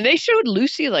 I mean, they showed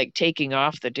Lucy like taking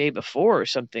off the day before or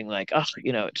something like,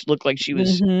 it looked like she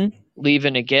was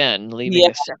leaving a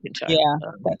second time. Yeah,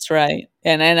 that's right.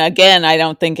 And again, I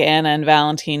don't think Anna and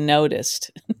Valentin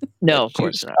noticed. No, of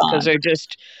course not, because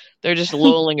they're just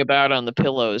lolling about on the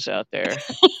pillows out there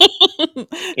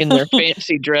in their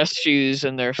fancy dress shoes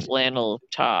and their flannel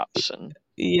tops and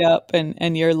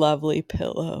and your lovely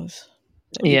pillows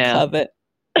that you covet.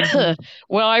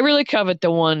 Well, I really covet the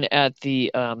one at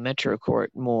the Metro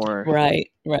Court more. Right.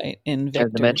 In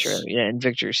Victor's. The Metro, in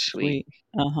Victor's suite.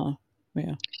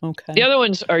 Yeah. Okay. The other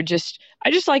ones are I just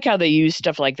like how they use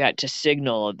stuff like that to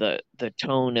signal the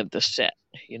tone of the set,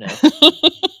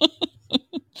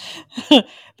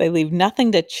 They leave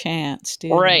nothing to chance,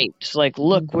 do right. It's like,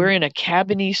 look, we're in a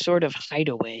cabiny sort of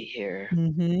hideaway here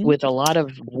with a lot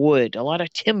of wood, a lot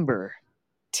of timber.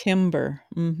 Timber.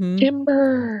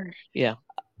 Timber. Yeah.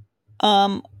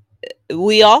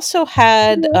 We also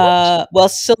had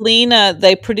Selena,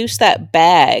 they produced that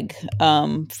bag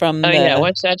from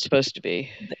what's that supposed to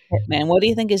be? The Hitman. What do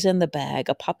you think is in the bag?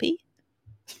 A puppy?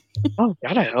 Oh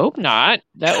God, I hope not.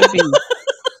 That would be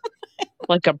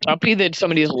like a puppy that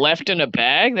somebody's left in a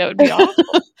bag. That would be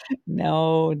awful.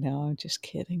 No, just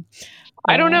kidding.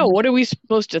 I don't know. What are we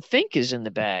supposed to think is in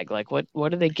the bag? Like what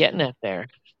are they getting at there?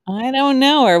 I don't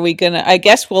know. Are we gonna? I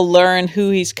guess we'll learn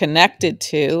who he's connected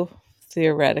to.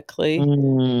 Theoretically,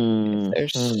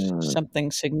 if there's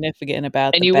something significant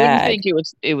about and the you bag. Wouldn't think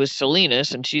it was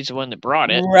Selena's, and she's the one that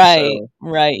brought it,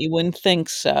 right? You wouldn't think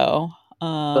so.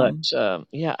 But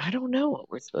I don't know what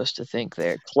we're supposed to think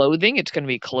there. Clothing? It's going to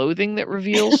be clothing that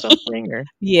reveals something, or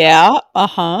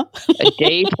a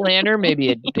day planner,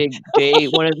 maybe a big day,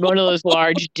 one of those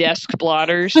large desk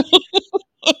blotters.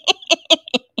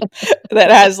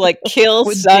 That has like "Kill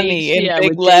Sunny" in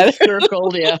big letters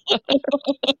circled. Yeah.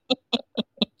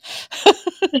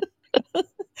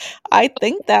 I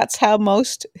think that's how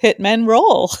most hitmen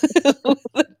roll.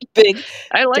 Big.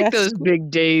 I like those big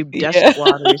day desk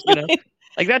blotters.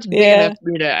 Like that's big enough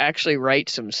for me to actually write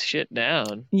some shit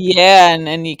down. Yeah,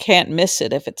 and you can't miss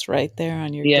it if it's right there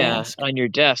on your desk. Yeah, on your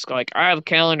desk. Like I have a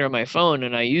calendar on my phone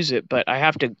and I use it, but I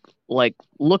have to like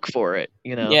look for it.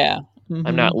 Yeah.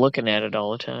 I'm not looking at it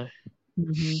all the time.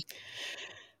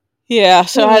 Yeah,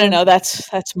 so I don't know.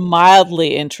 That's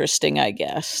mildly interesting, I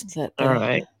guess. That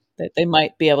they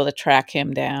might be able to track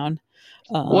him down.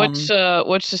 What's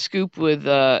the scoop with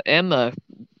Emma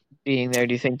being there?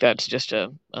 Do you think that's just a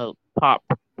pop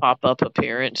up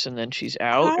appearance and then she's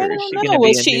out, or is she going to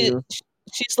be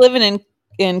she's living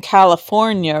in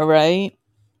California, right?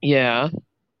 Yeah,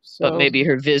 so but maybe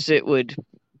her visit would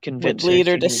lead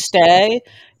her to stay.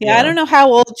 Yeah, I don't know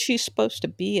how old she's supposed to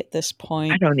be at this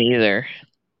point. I don't either.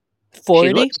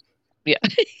 40?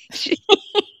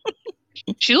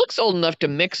 She looks old enough to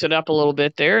mix it up a little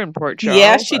bit there in Port Charles.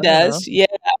 Yeah, she does. Yeah.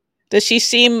 Does she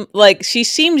seem like she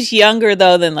seems younger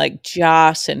though than like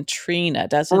Joss and Trina,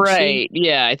 doesn't she? Right.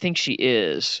 Yeah, I think she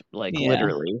is. Like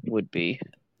literally would be.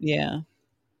 Yeah.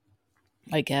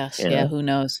 I guess. Yeah, who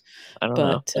knows? I don't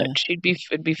know. But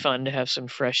it'd be fun to have some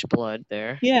fresh blood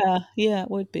there. Yeah,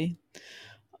 it would be.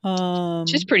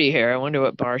 She's pretty hair. I wonder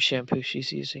what bar shampoo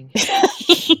she's using.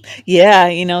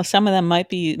 Yeah, some of them might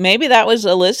be. Maybe that was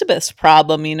Elizabeth's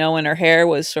problem. When her hair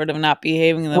was sort of not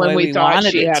behaving the way we wanted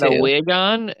it to. She had a wig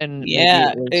on, and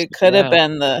it could have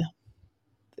been the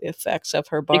effects of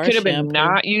her bar shampoo. It could have been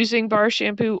not using bar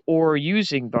shampoo or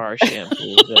using bar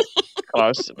shampoo that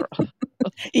caused the problem.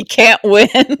 You can't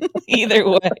win either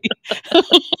way.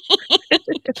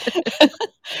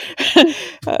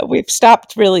 We've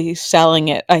stopped really selling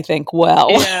it, I think.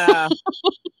 Well, yeah.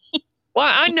 Well,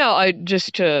 I know. I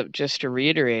just to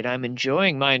reiterate, I'm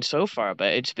enjoying mine so far,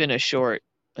 but it's been a short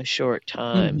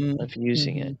time of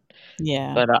using it.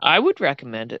 Yeah, but I would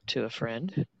recommend it to a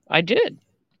friend. I did.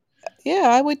 Yeah,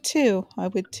 I would too.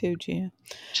 Gia.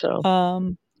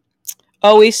 So,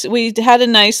 we had a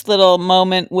nice little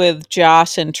moment with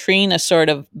Joss and Trina, sort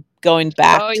of going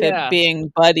back to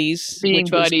being buddies,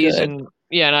 and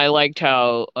Yeah, and I liked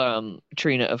how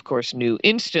Trina, of course, knew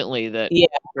instantly that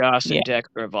Ross and Dex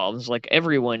were involved. It's like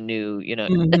everyone knew,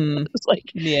 It's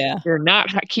like, you're not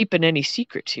keeping any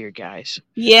secrets here, guys.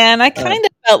 Yeah, and I kind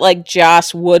of felt like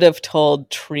Joss would have told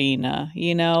Trina,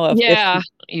 if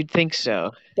you'd think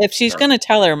so. If she's going to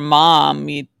tell her mom,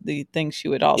 you'd think she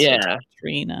would also tell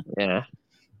Trina. Yeah.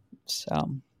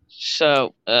 So,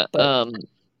 so I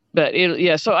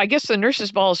guess the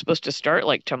nurses' ball is supposed to start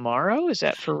like tomorrow. Is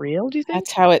that for real, do you think?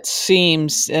 That's how it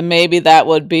seems. And maybe that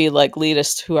would be like lead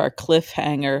us to our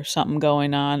cliffhanger, something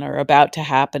going on or about to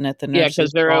happen at the nurses' ball. Yeah,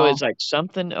 because they're always like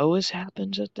something always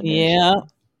happens at the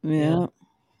nurses' ball. Yeah.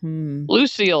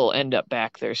 Lucy will end up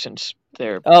back there since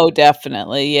they're... Oh,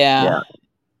 definitely, yeah.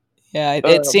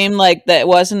 It seemed like that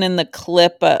wasn't in the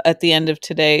clip at the end of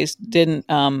today's. Didn't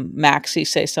Maxie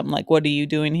say something like, "What are you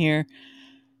doing here?"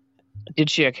 Did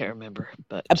she? I can't remember,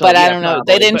 but I don't know.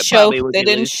 They didn't show. They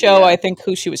didn't show. I think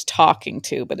who she was talking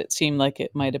to, but it seemed like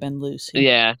it might have been Lucy.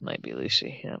 Yeah, it might be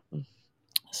Lucy. Yeah.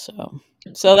 So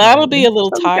that'll be a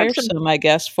little tiresome, I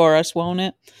guess, for us, won't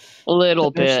it? A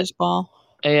little bit. Nurses' ball.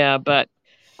 Yeah, but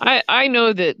I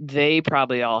know that they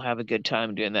probably all have a good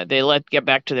time doing that. They get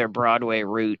back to their Broadway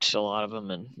roots, a lot of them,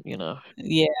 and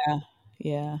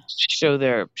Yeah. Show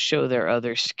their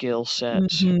other skill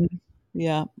sets. Mm-hmm.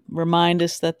 Yeah. Remind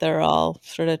us that they're all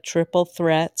sort of triple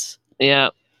threats. Yeah.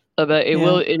 But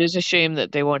it is a shame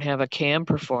that they won't have a Cam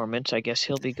performance. I guess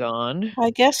he'll be gone.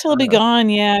 I guess he'll be gone.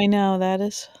 Yeah, I know. That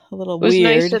is a little weird.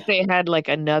 It was nice that they had like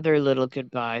another little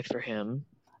goodbye for him.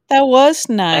 That was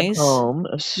nice. At home.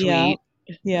 Sweet.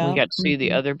 Yeah. We got to see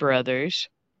the other brothers.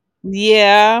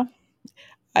 Yeah.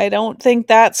 I don't think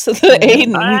that's the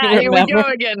Aiden. Here we go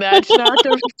again. That's not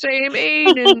the same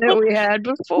Aiden that we had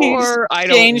before. I don't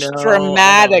know. Changed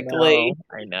dramatically.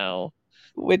 I know.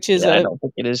 Which is I don't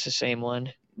think it is the same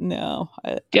one. No.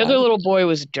 The other little boy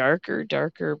was darker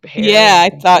hair. Yeah,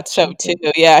 I thought so too.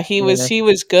 Yeah, he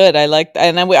was good. I liked,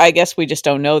 and I guess we just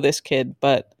don't know this kid,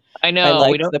 but I know I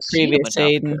liked we don't the previous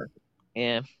Aiden.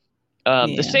 Yeah.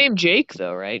 The same Jake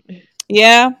though, right?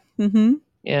 Yeah. Mm-hmm.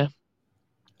 Yeah.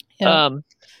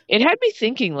 It had me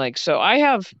thinking, like, so I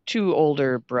have 2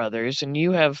 older brothers, and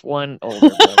you have 1 older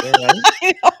brother, right?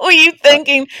 I know. Were you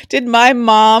thinking, did my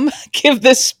mom give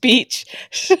this speech?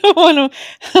 I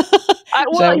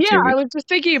was just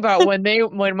thinking about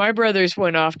when my brothers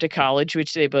went off to college,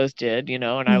 which they both did, and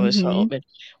I was home, and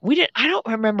I don't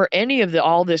remember any of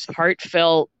all this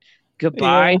heartfelt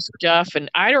goodbye stuff, and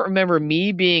I don't remember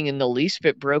me being in the least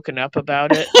bit broken up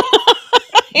about it.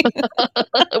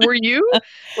 Were you?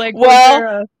 Like,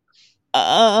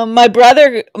 my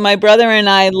brother and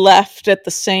I left at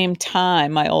the same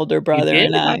time. My older brother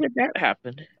and I. How did that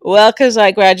happen? Well, because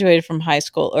I graduated from high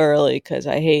school early because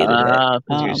I hated it.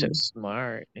 Because you're so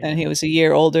smart. Yeah. And he was a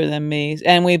year older than me,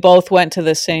 and we both went to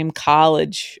the same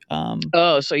college.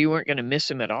 So you weren't going to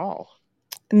miss him at all?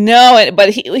 No, but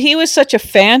he was such a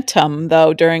phantom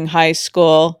though during high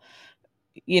school.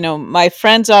 My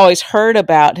friends always heard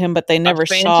about him, but they never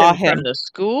saw him. From the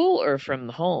school or from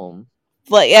the home?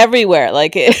 Like everywhere.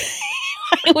 Like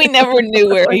we never knew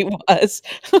where he was.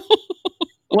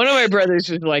 One of my brothers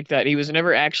was like that. He was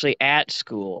never actually at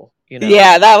school.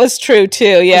 Yeah, that was true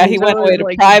too. Yeah, he went away to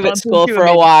private school for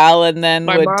a while, and then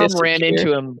my mom ran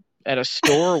into him at a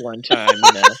store one time.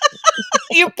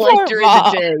 Your poor during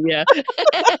mom. the day, yeah.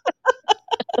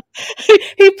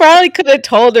 He probably could have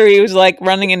told her he was like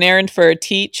running an errand for a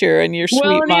teacher, and your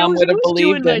sweet mom would have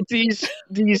believed him. Like these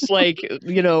like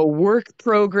work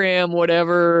program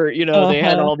whatever. They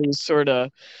had all these sort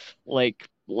of like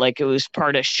it was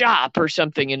part of shop or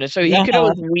something, so he could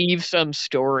always weave some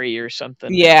story or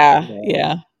something. Yeah.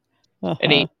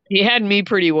 And he had me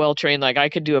pretty well trained. Like I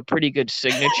could do a pretty good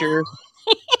signature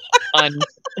on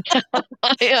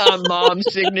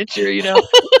mom's signature,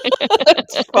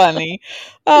 That's funny.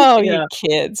 Oh, you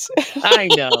kids. I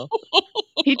know.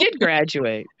 He did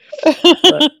graduate.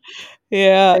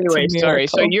 Yeah. Anyway, sorry.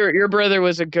 So your brother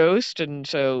was a ghost, and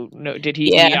so no, did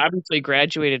he? Yeah. He obviously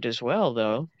graduated as well,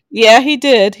 though. Yeah, he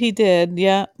did.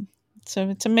 Yeah. So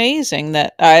it's amazing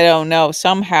that I don't know.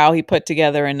 Somehow he put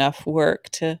together enough work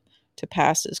to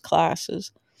pass his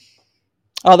classes.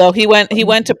 Although he went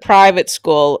to private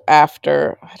school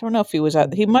after, I don't know if he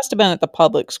must have been at the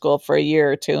public school for a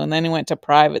year or two, and then he went to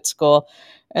private school,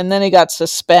 and then he got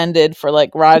suspended for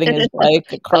like riding his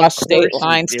bike across state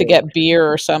lines to get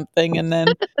beer or something, and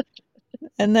then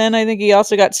I think he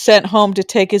also got sent home to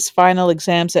take his final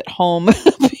exams at home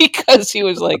because he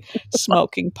was like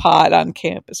smoking pot on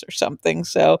campus or something.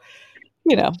 So,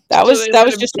 that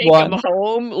was just one. Him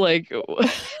home, like.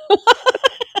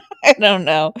 I don't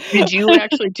know. Did you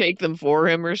actually take them for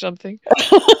him or something?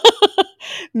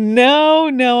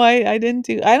 No, I didn't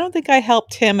do. I don't think I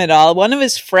helped him at all. One of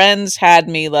his friends had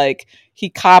me like he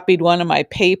copied one of my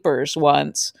papers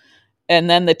once, and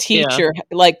then the teacher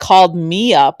like called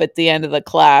me up at the end of the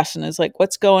class and is like,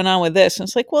 "What's going on with this?" And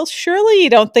it's like, "Well, surely you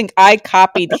don't think I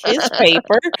copied his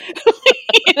paper,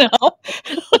 you know?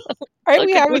 Aren't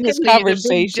we having this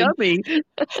conversation?"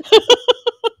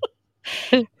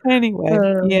 Anyway,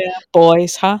 yeah,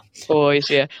 boys, huh? Boys,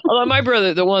 yeah. Although my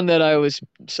brother, the one that I was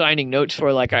signing notes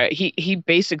for, like he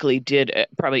basically did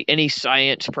probably any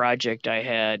science project I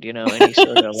had, any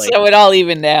sort of like. So it all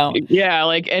evened out. Yeah,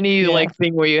 like any like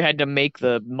thing where you had to make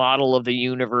the model of the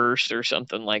universe or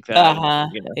something like that.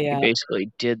 He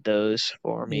basically did those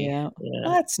for me. Yeah,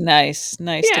 well, that's nice.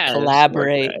 Nice to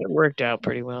collaborate. It worked out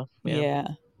pretty well. Yeah.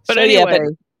 But so anyway.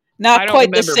 But not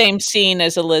quite the same scene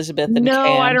as Elizabeth and Cam.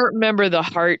 No, I don't remember the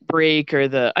heartbreak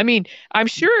or I mean, I'm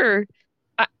sure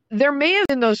there may have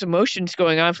been those emotions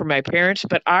going on for my parents,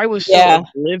 but I was so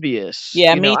oblivious.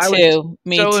 Yeah, me too.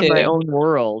 In my own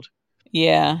world.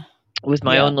 Yeah. With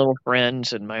my own little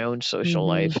friends and my own social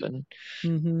life. And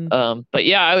but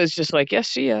yeah, I was just like,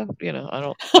 see ya.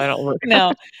 I don't work.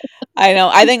 No. I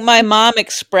know. I think my mom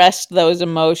expressed those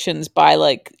emotions by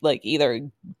like either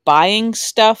buying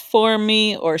stuff for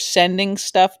me or sending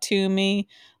stuff to me.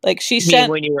 Like she sent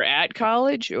when you were at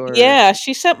college, or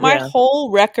she sent my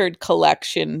whole record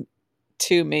collection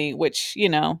to me, which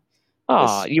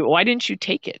why didn't you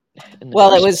take it?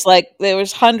 Well, it was like there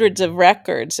was hundreds of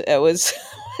records. It was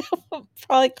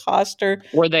probably cost her.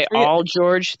 Were they all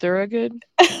George Thorogood?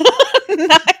 No,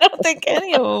 I don't think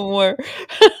any of them were.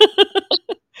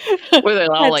 Were they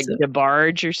all like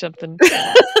DeBarge or something?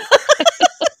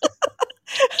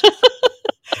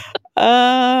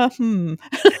 There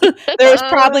was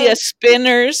probably a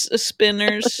Spinners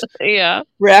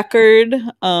record.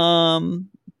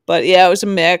 But yeah, it was a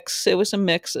mix. It was a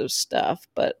mix of stuff.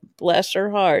 But bless her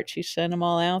heart, she sent them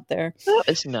all out there. That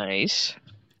was nice.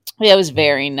 Yeah, it was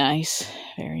very nice.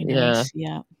 Very nice.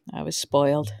 Yeah, I was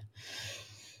spoiled.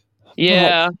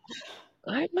 Yeah.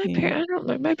 My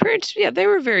parents, they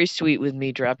were very sweet with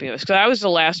me dropping us, because I was the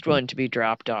last one to be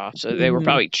dropped off, so they were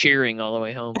probably cheering all the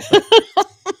way home.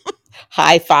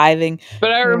 High-fiving.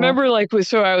 But I remember,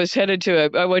 so I was headed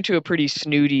I went to a pretty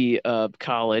snooty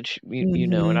college,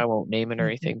 and I won't name it or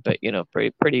anything, but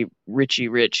pretty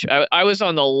rich. I was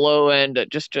on the low end,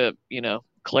 just to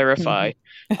clarify.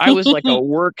 I was like a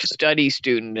work-study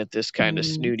student at this kind of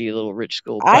snooty little rich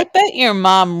school. I bet your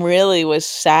mom really was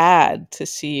sad to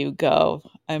see you go.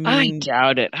 I mean, I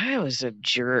doubt it. I was a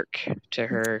jerk to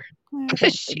her.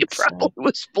 She probably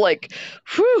was like,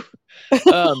 whew.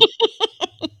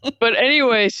 But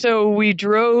anyway, so we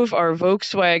drove our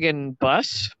Volkswagen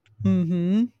bus.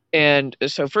 And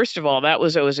so first of all, that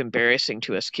was always embarrassing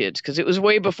to us kids, because it was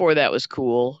way before that was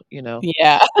cool,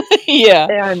 Yeah. Yeah.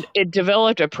 And it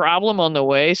developed a problem on the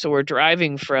way. So we're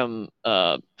driving from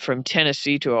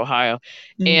Tennessee to Ohio,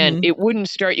 and it wouldn't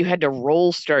start. You had to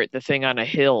roll start the thing on a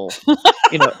hill,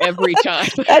 every time.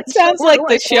 That sounds like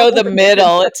the show The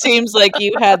Middle. It seems like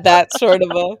you had that sort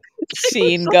of a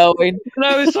scene going. And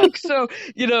I was like,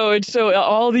 and so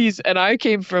all these, and I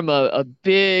came from a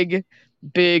big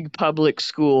public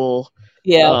school,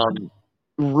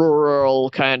 rural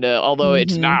kind of, although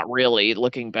it's not really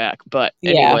looking back, but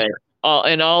anyway,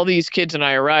 and all these kids and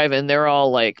I arrive, and they're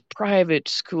all like private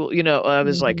school, I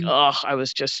was like, I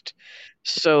was just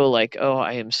so like,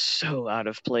 I am so out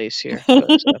of place here.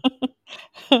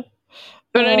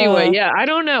 But anyway, I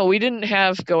don't know. We didn't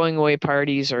have going away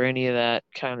parties or any of that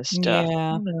kind of stuff.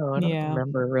 No, I don't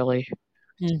remember really.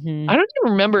 I don't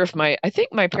even remember if I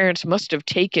think my parents must have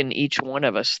taken each one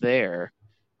of us there.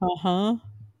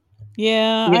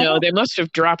 Yeah. They must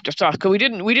have dropped us off, because we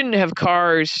didn't have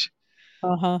cars.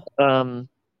 I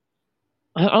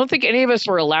don't think any of us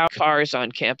were allowed cars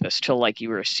on campus till like you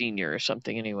were a senior or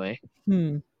something anyway.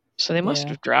 So they must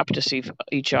have dropped us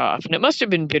each off. And it must have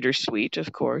been bittersweet,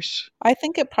 of course. I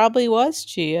think it probably was,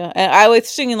 Gia. And I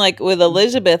was thinking, like, with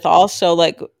Elizabeth also,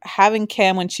 like, having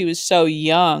Cam when she was so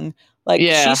young, like,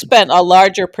 she spent a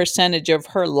larger percentage of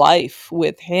her life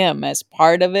with him as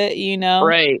part of it,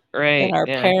 Right. Than our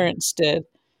parents did.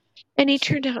 And he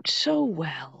turned out so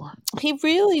well. He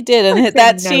really did. And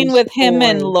that scene with him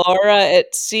and Laura,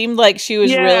 it seemed like she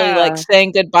was really like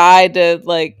saying goodbye to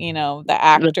like, the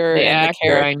actor and the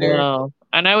character. I know.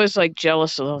 And I was like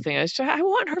jealous of the whole thing. I said, I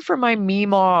want her for my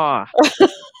Meemaw.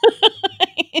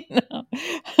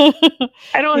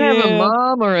 I don't have a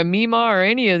mom or a Meemaw or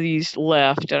any of these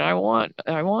left, and I want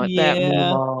that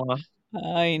Meemaw.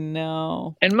 I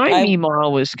know. And my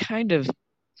Meemaw was kind of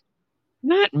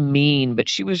Not mean, but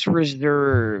she was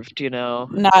reserved, you know.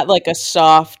 Not like a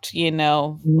soft, you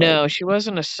know. No, like she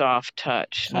wasn't a soft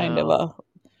touch. kind No. of a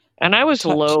And I was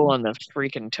touch. low on the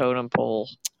freaking totem pole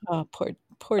Oh, poor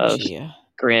of Gia.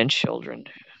 grandchildren.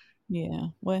 Yeah,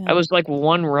 well, I was like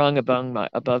one rung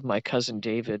above my cousin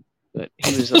David, but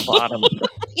he was the bottom.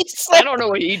 I don't know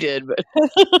what he did, but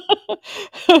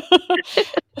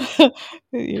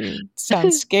you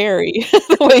sound scary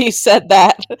the way you said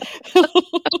that. I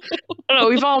don't know.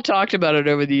 We've all talked about it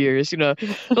over the years, you know.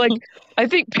 Like, I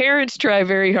think parents try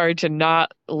very hard to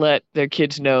not let their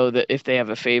kids know that if they have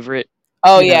a favorite.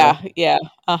 Oh yeah, yeah,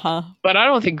 But I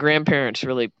don't think grandparents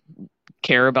really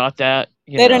care about that.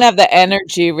 They don't have the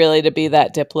energy really to be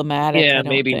that diplomatic. Yeah, I don't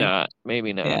think.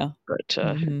 Maybe not. Yeah. But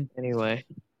anyway.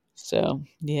 So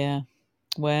yeah.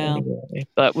 Well. Anyway,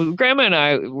 but Grandma and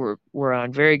I were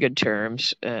on very good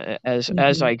terms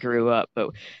as I grew up. But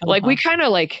like we kind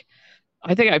of like.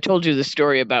 I think I've told you the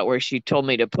story about where she told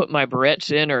me to put my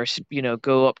barrettes in or, you know,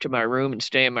 go up to my room and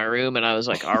stay in my room. And I was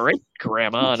like, all right,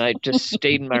 Grandma. And I just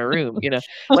stayed in my room, you know,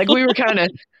 like we were kind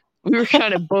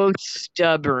of both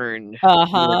stubborn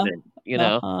women, you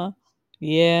know.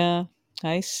 Yeah,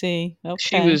 I see.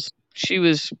 Okay.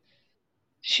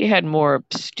 She had more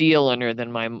steel in her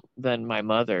than my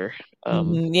mother.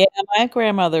 Yeah, my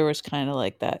grandmother was kind of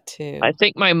like that too. I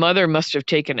think my mother must have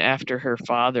taken after her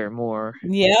father more.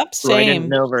 Yep, who I didn't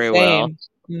know very well.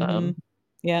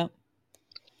 Yeah.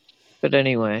 But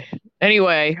anyway,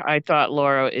 I thought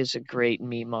Laura is a great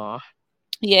Meemaw.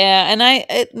 Yeah, and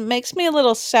it makes me a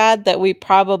little sad that we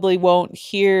probably won't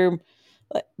hear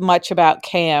much about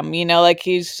Cam, you know, like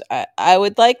I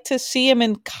would like to see him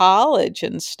in college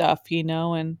and stuff, you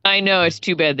know, and I know it's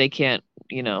too bad they can't,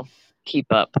 you know, keep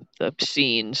up the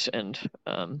scenes and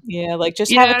yeah, like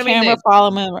just have a camera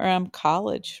follow him around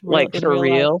college, like for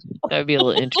real. That would be a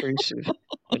little intrusive,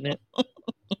 wouldn't it?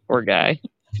 Poor guy.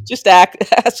 Just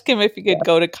ask him if he could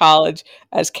go to college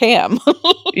as Cam.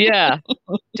 Yeah,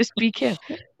 just be Cam.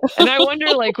 And I wonder,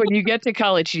 like, when you get to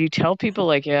college, do you tell people,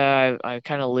 like, yeah, I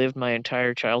kind of lived my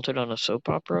entire childhood on a soap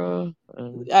opera?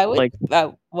 And, I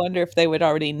wonder if they would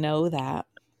already know that.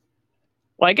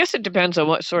 Well, I guess it depends on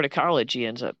what sort of college he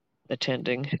ends up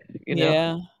attending, you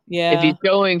know? Yeah. If he's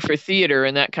going for theater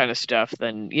and that kind of stuff,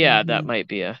 then, yeah, that might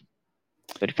be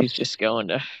but if he's just going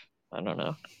to, I don't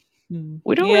know.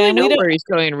 We don't really know where he's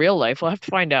going in real life. We'll have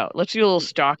to find out. Let's do a little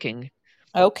stalking.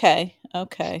 Okay.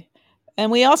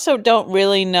 And we also don't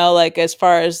really know, like, as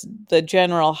far as the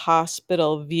general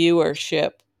hospital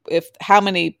viewership, how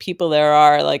many people there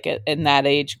are, like, in that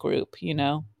age group, you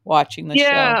know, watching the show.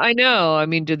 Yeah, I know. I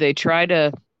mean, do they try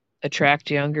to attract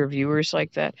younger viewers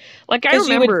like that? Like, I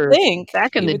remember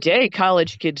back in the day,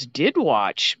 college kids did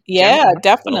watch. Yeah,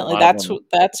 definitely.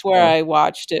 That's where I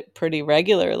watched it pretty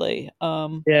regularly.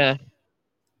 Yeah.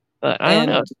 But I don't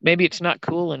know. Maybe it's not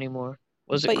cool anymore.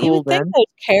 Was it cool then? But you would think those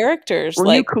characters, were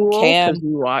like you cool Cam, because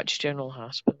you watched General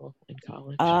Hospital in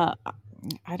college?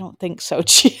 I don't think so,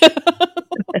 Gia.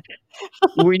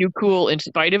 Were you cool in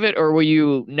spite of it, or were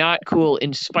you not cool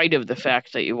in spite of the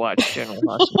fact that you watched General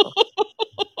Hospital?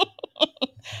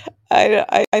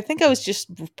 I think I was just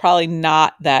probably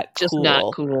not that cool. Just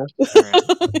not cool.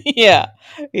 Right.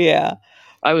 Yeah.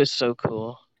 I was so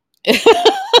cool.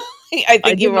 I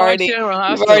think you've already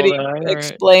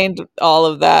explained all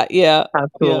of that. Yeah. How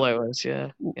cool I was.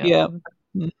 Yeah.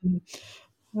 Mm-hmm.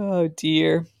 Oh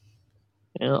dear.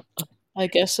 Yeah. I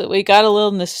guess that we got a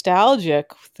little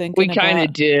nostalgic thinking. We kind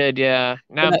of did, yeah.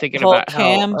 Now I'm thinking about how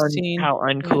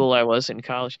uncool I was in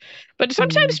college. But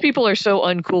sometimes people are so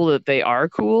uncool that they are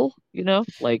cool, you know?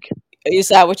 Like, is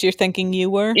that what you're thinking you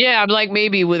were? Yeah, I'm like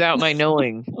maybe without my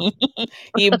knowing.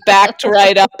 You backed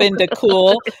right up into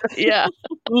cool. Yeah.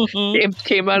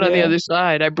 Came out on the other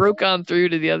side. I broke on through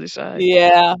to the other side.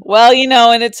 Yeah. Well, you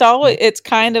know, and it's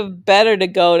kind of better to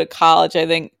go to college, I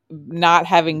think, not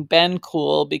having been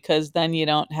cool, because then you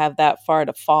don't have that far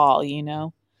to fall, you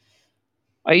know?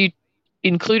 Are you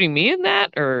including me in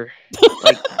that, or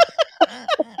like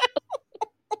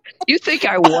you think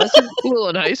I wasn't cool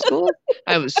in high school?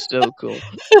 I was so cool.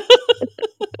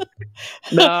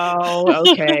 No,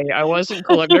 okay. I wasn't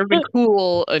cool. I've never been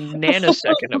cool a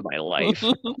nanosecond of my life.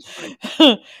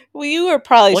 Well, you were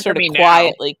probably sort of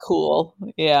quietly cool.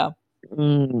 Yeah.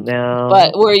 No.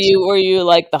 But were you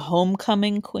like the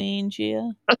homecoming queen,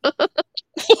 Gia?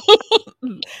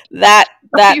 that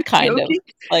kind of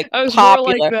like I was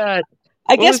popular. More like that.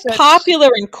 I guess popular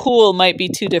and cool might be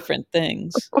two different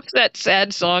things. What's that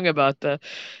sad song about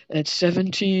at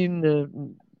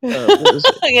 17? Yeah,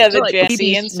 the like Janice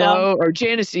Ian song, or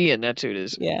Janice Ian. That's who it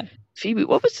is. Yeah, Phoebe.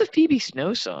 What was the Phoebe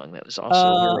Snow song that was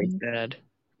also really bad?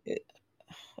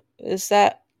 Is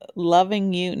that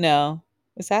loving you? No.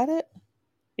 Is that it?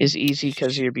 Is easy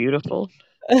because you're beautiful.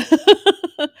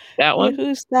 That one?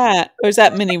 Who's that? Or is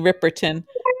that Minnie Riperton?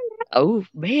 Oh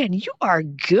man, you are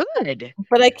good.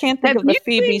 But I can't think of the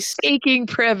Phoebe. Taking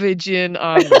Prevagen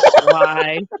on the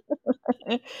sly.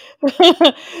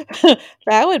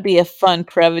 That would be a fun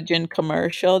Prevagen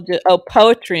commercial.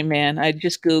 Poetry Man. I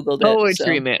just Googled it.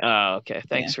 Poetry Man. Oh, okay.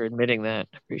 Thanks for admitting that.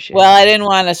 Appreciate it. Well, I didn't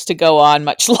want us to go on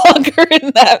much longer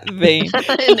in that vein.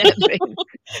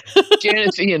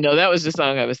 Janet, no, that was the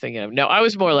song I was thinking of. No, I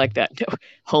was more like that. No,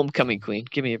 Homecoming Queen.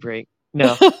 Give me a break.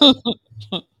 No.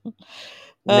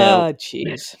 Oh,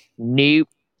 jeez. Nope.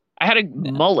 I had a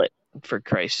mullet, for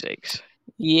Christ's sakes.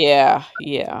 Yeah.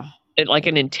 Like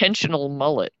an intentional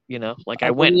mullet, like I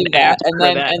went and asked for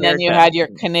that. And then you had your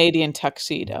Canadian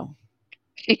tuxedo.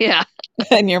 Yeah.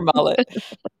 And your mullet.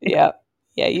 Yeah.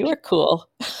 Yeah, you were cool.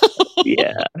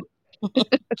 Yeah.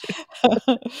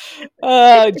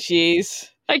 Oh, jeez.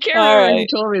 I can't remember when you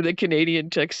told me the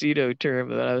Canadian tuxedo term,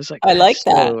 but I was like, I like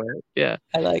that. Yeah.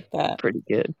 I like that. Pretty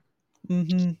good.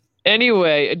 Mm-hmm.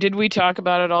 Anyway, did we talk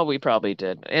about it all? We probably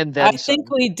did. And then I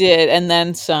think we did, and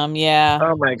then some, yeah.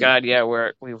 Oh my God, yeah,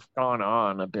 we've gone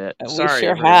on a bit. Sorry, we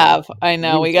sure have. I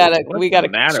know. We gotta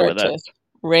start to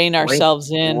rein ourselves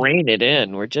in. Rein it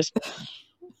in. We're just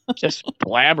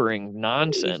blabbering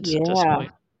nonsense at this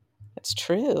point. That's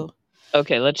true.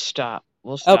 Okay, let's stop.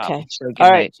 We'll stop. Okay.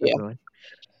 All right, Gia.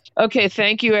 Okay,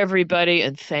 thank you, everybody,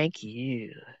 and thank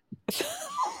you.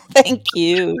 Thank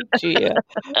you, Gia.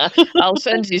 I'll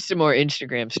send you some more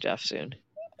Instagram stuff soon.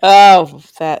 Oh,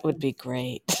 that would be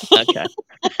great. Okay.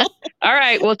 All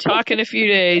right, we'll talk in a few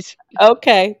days.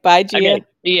 Okay. Bye, Gia. Okay.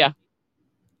 See ya.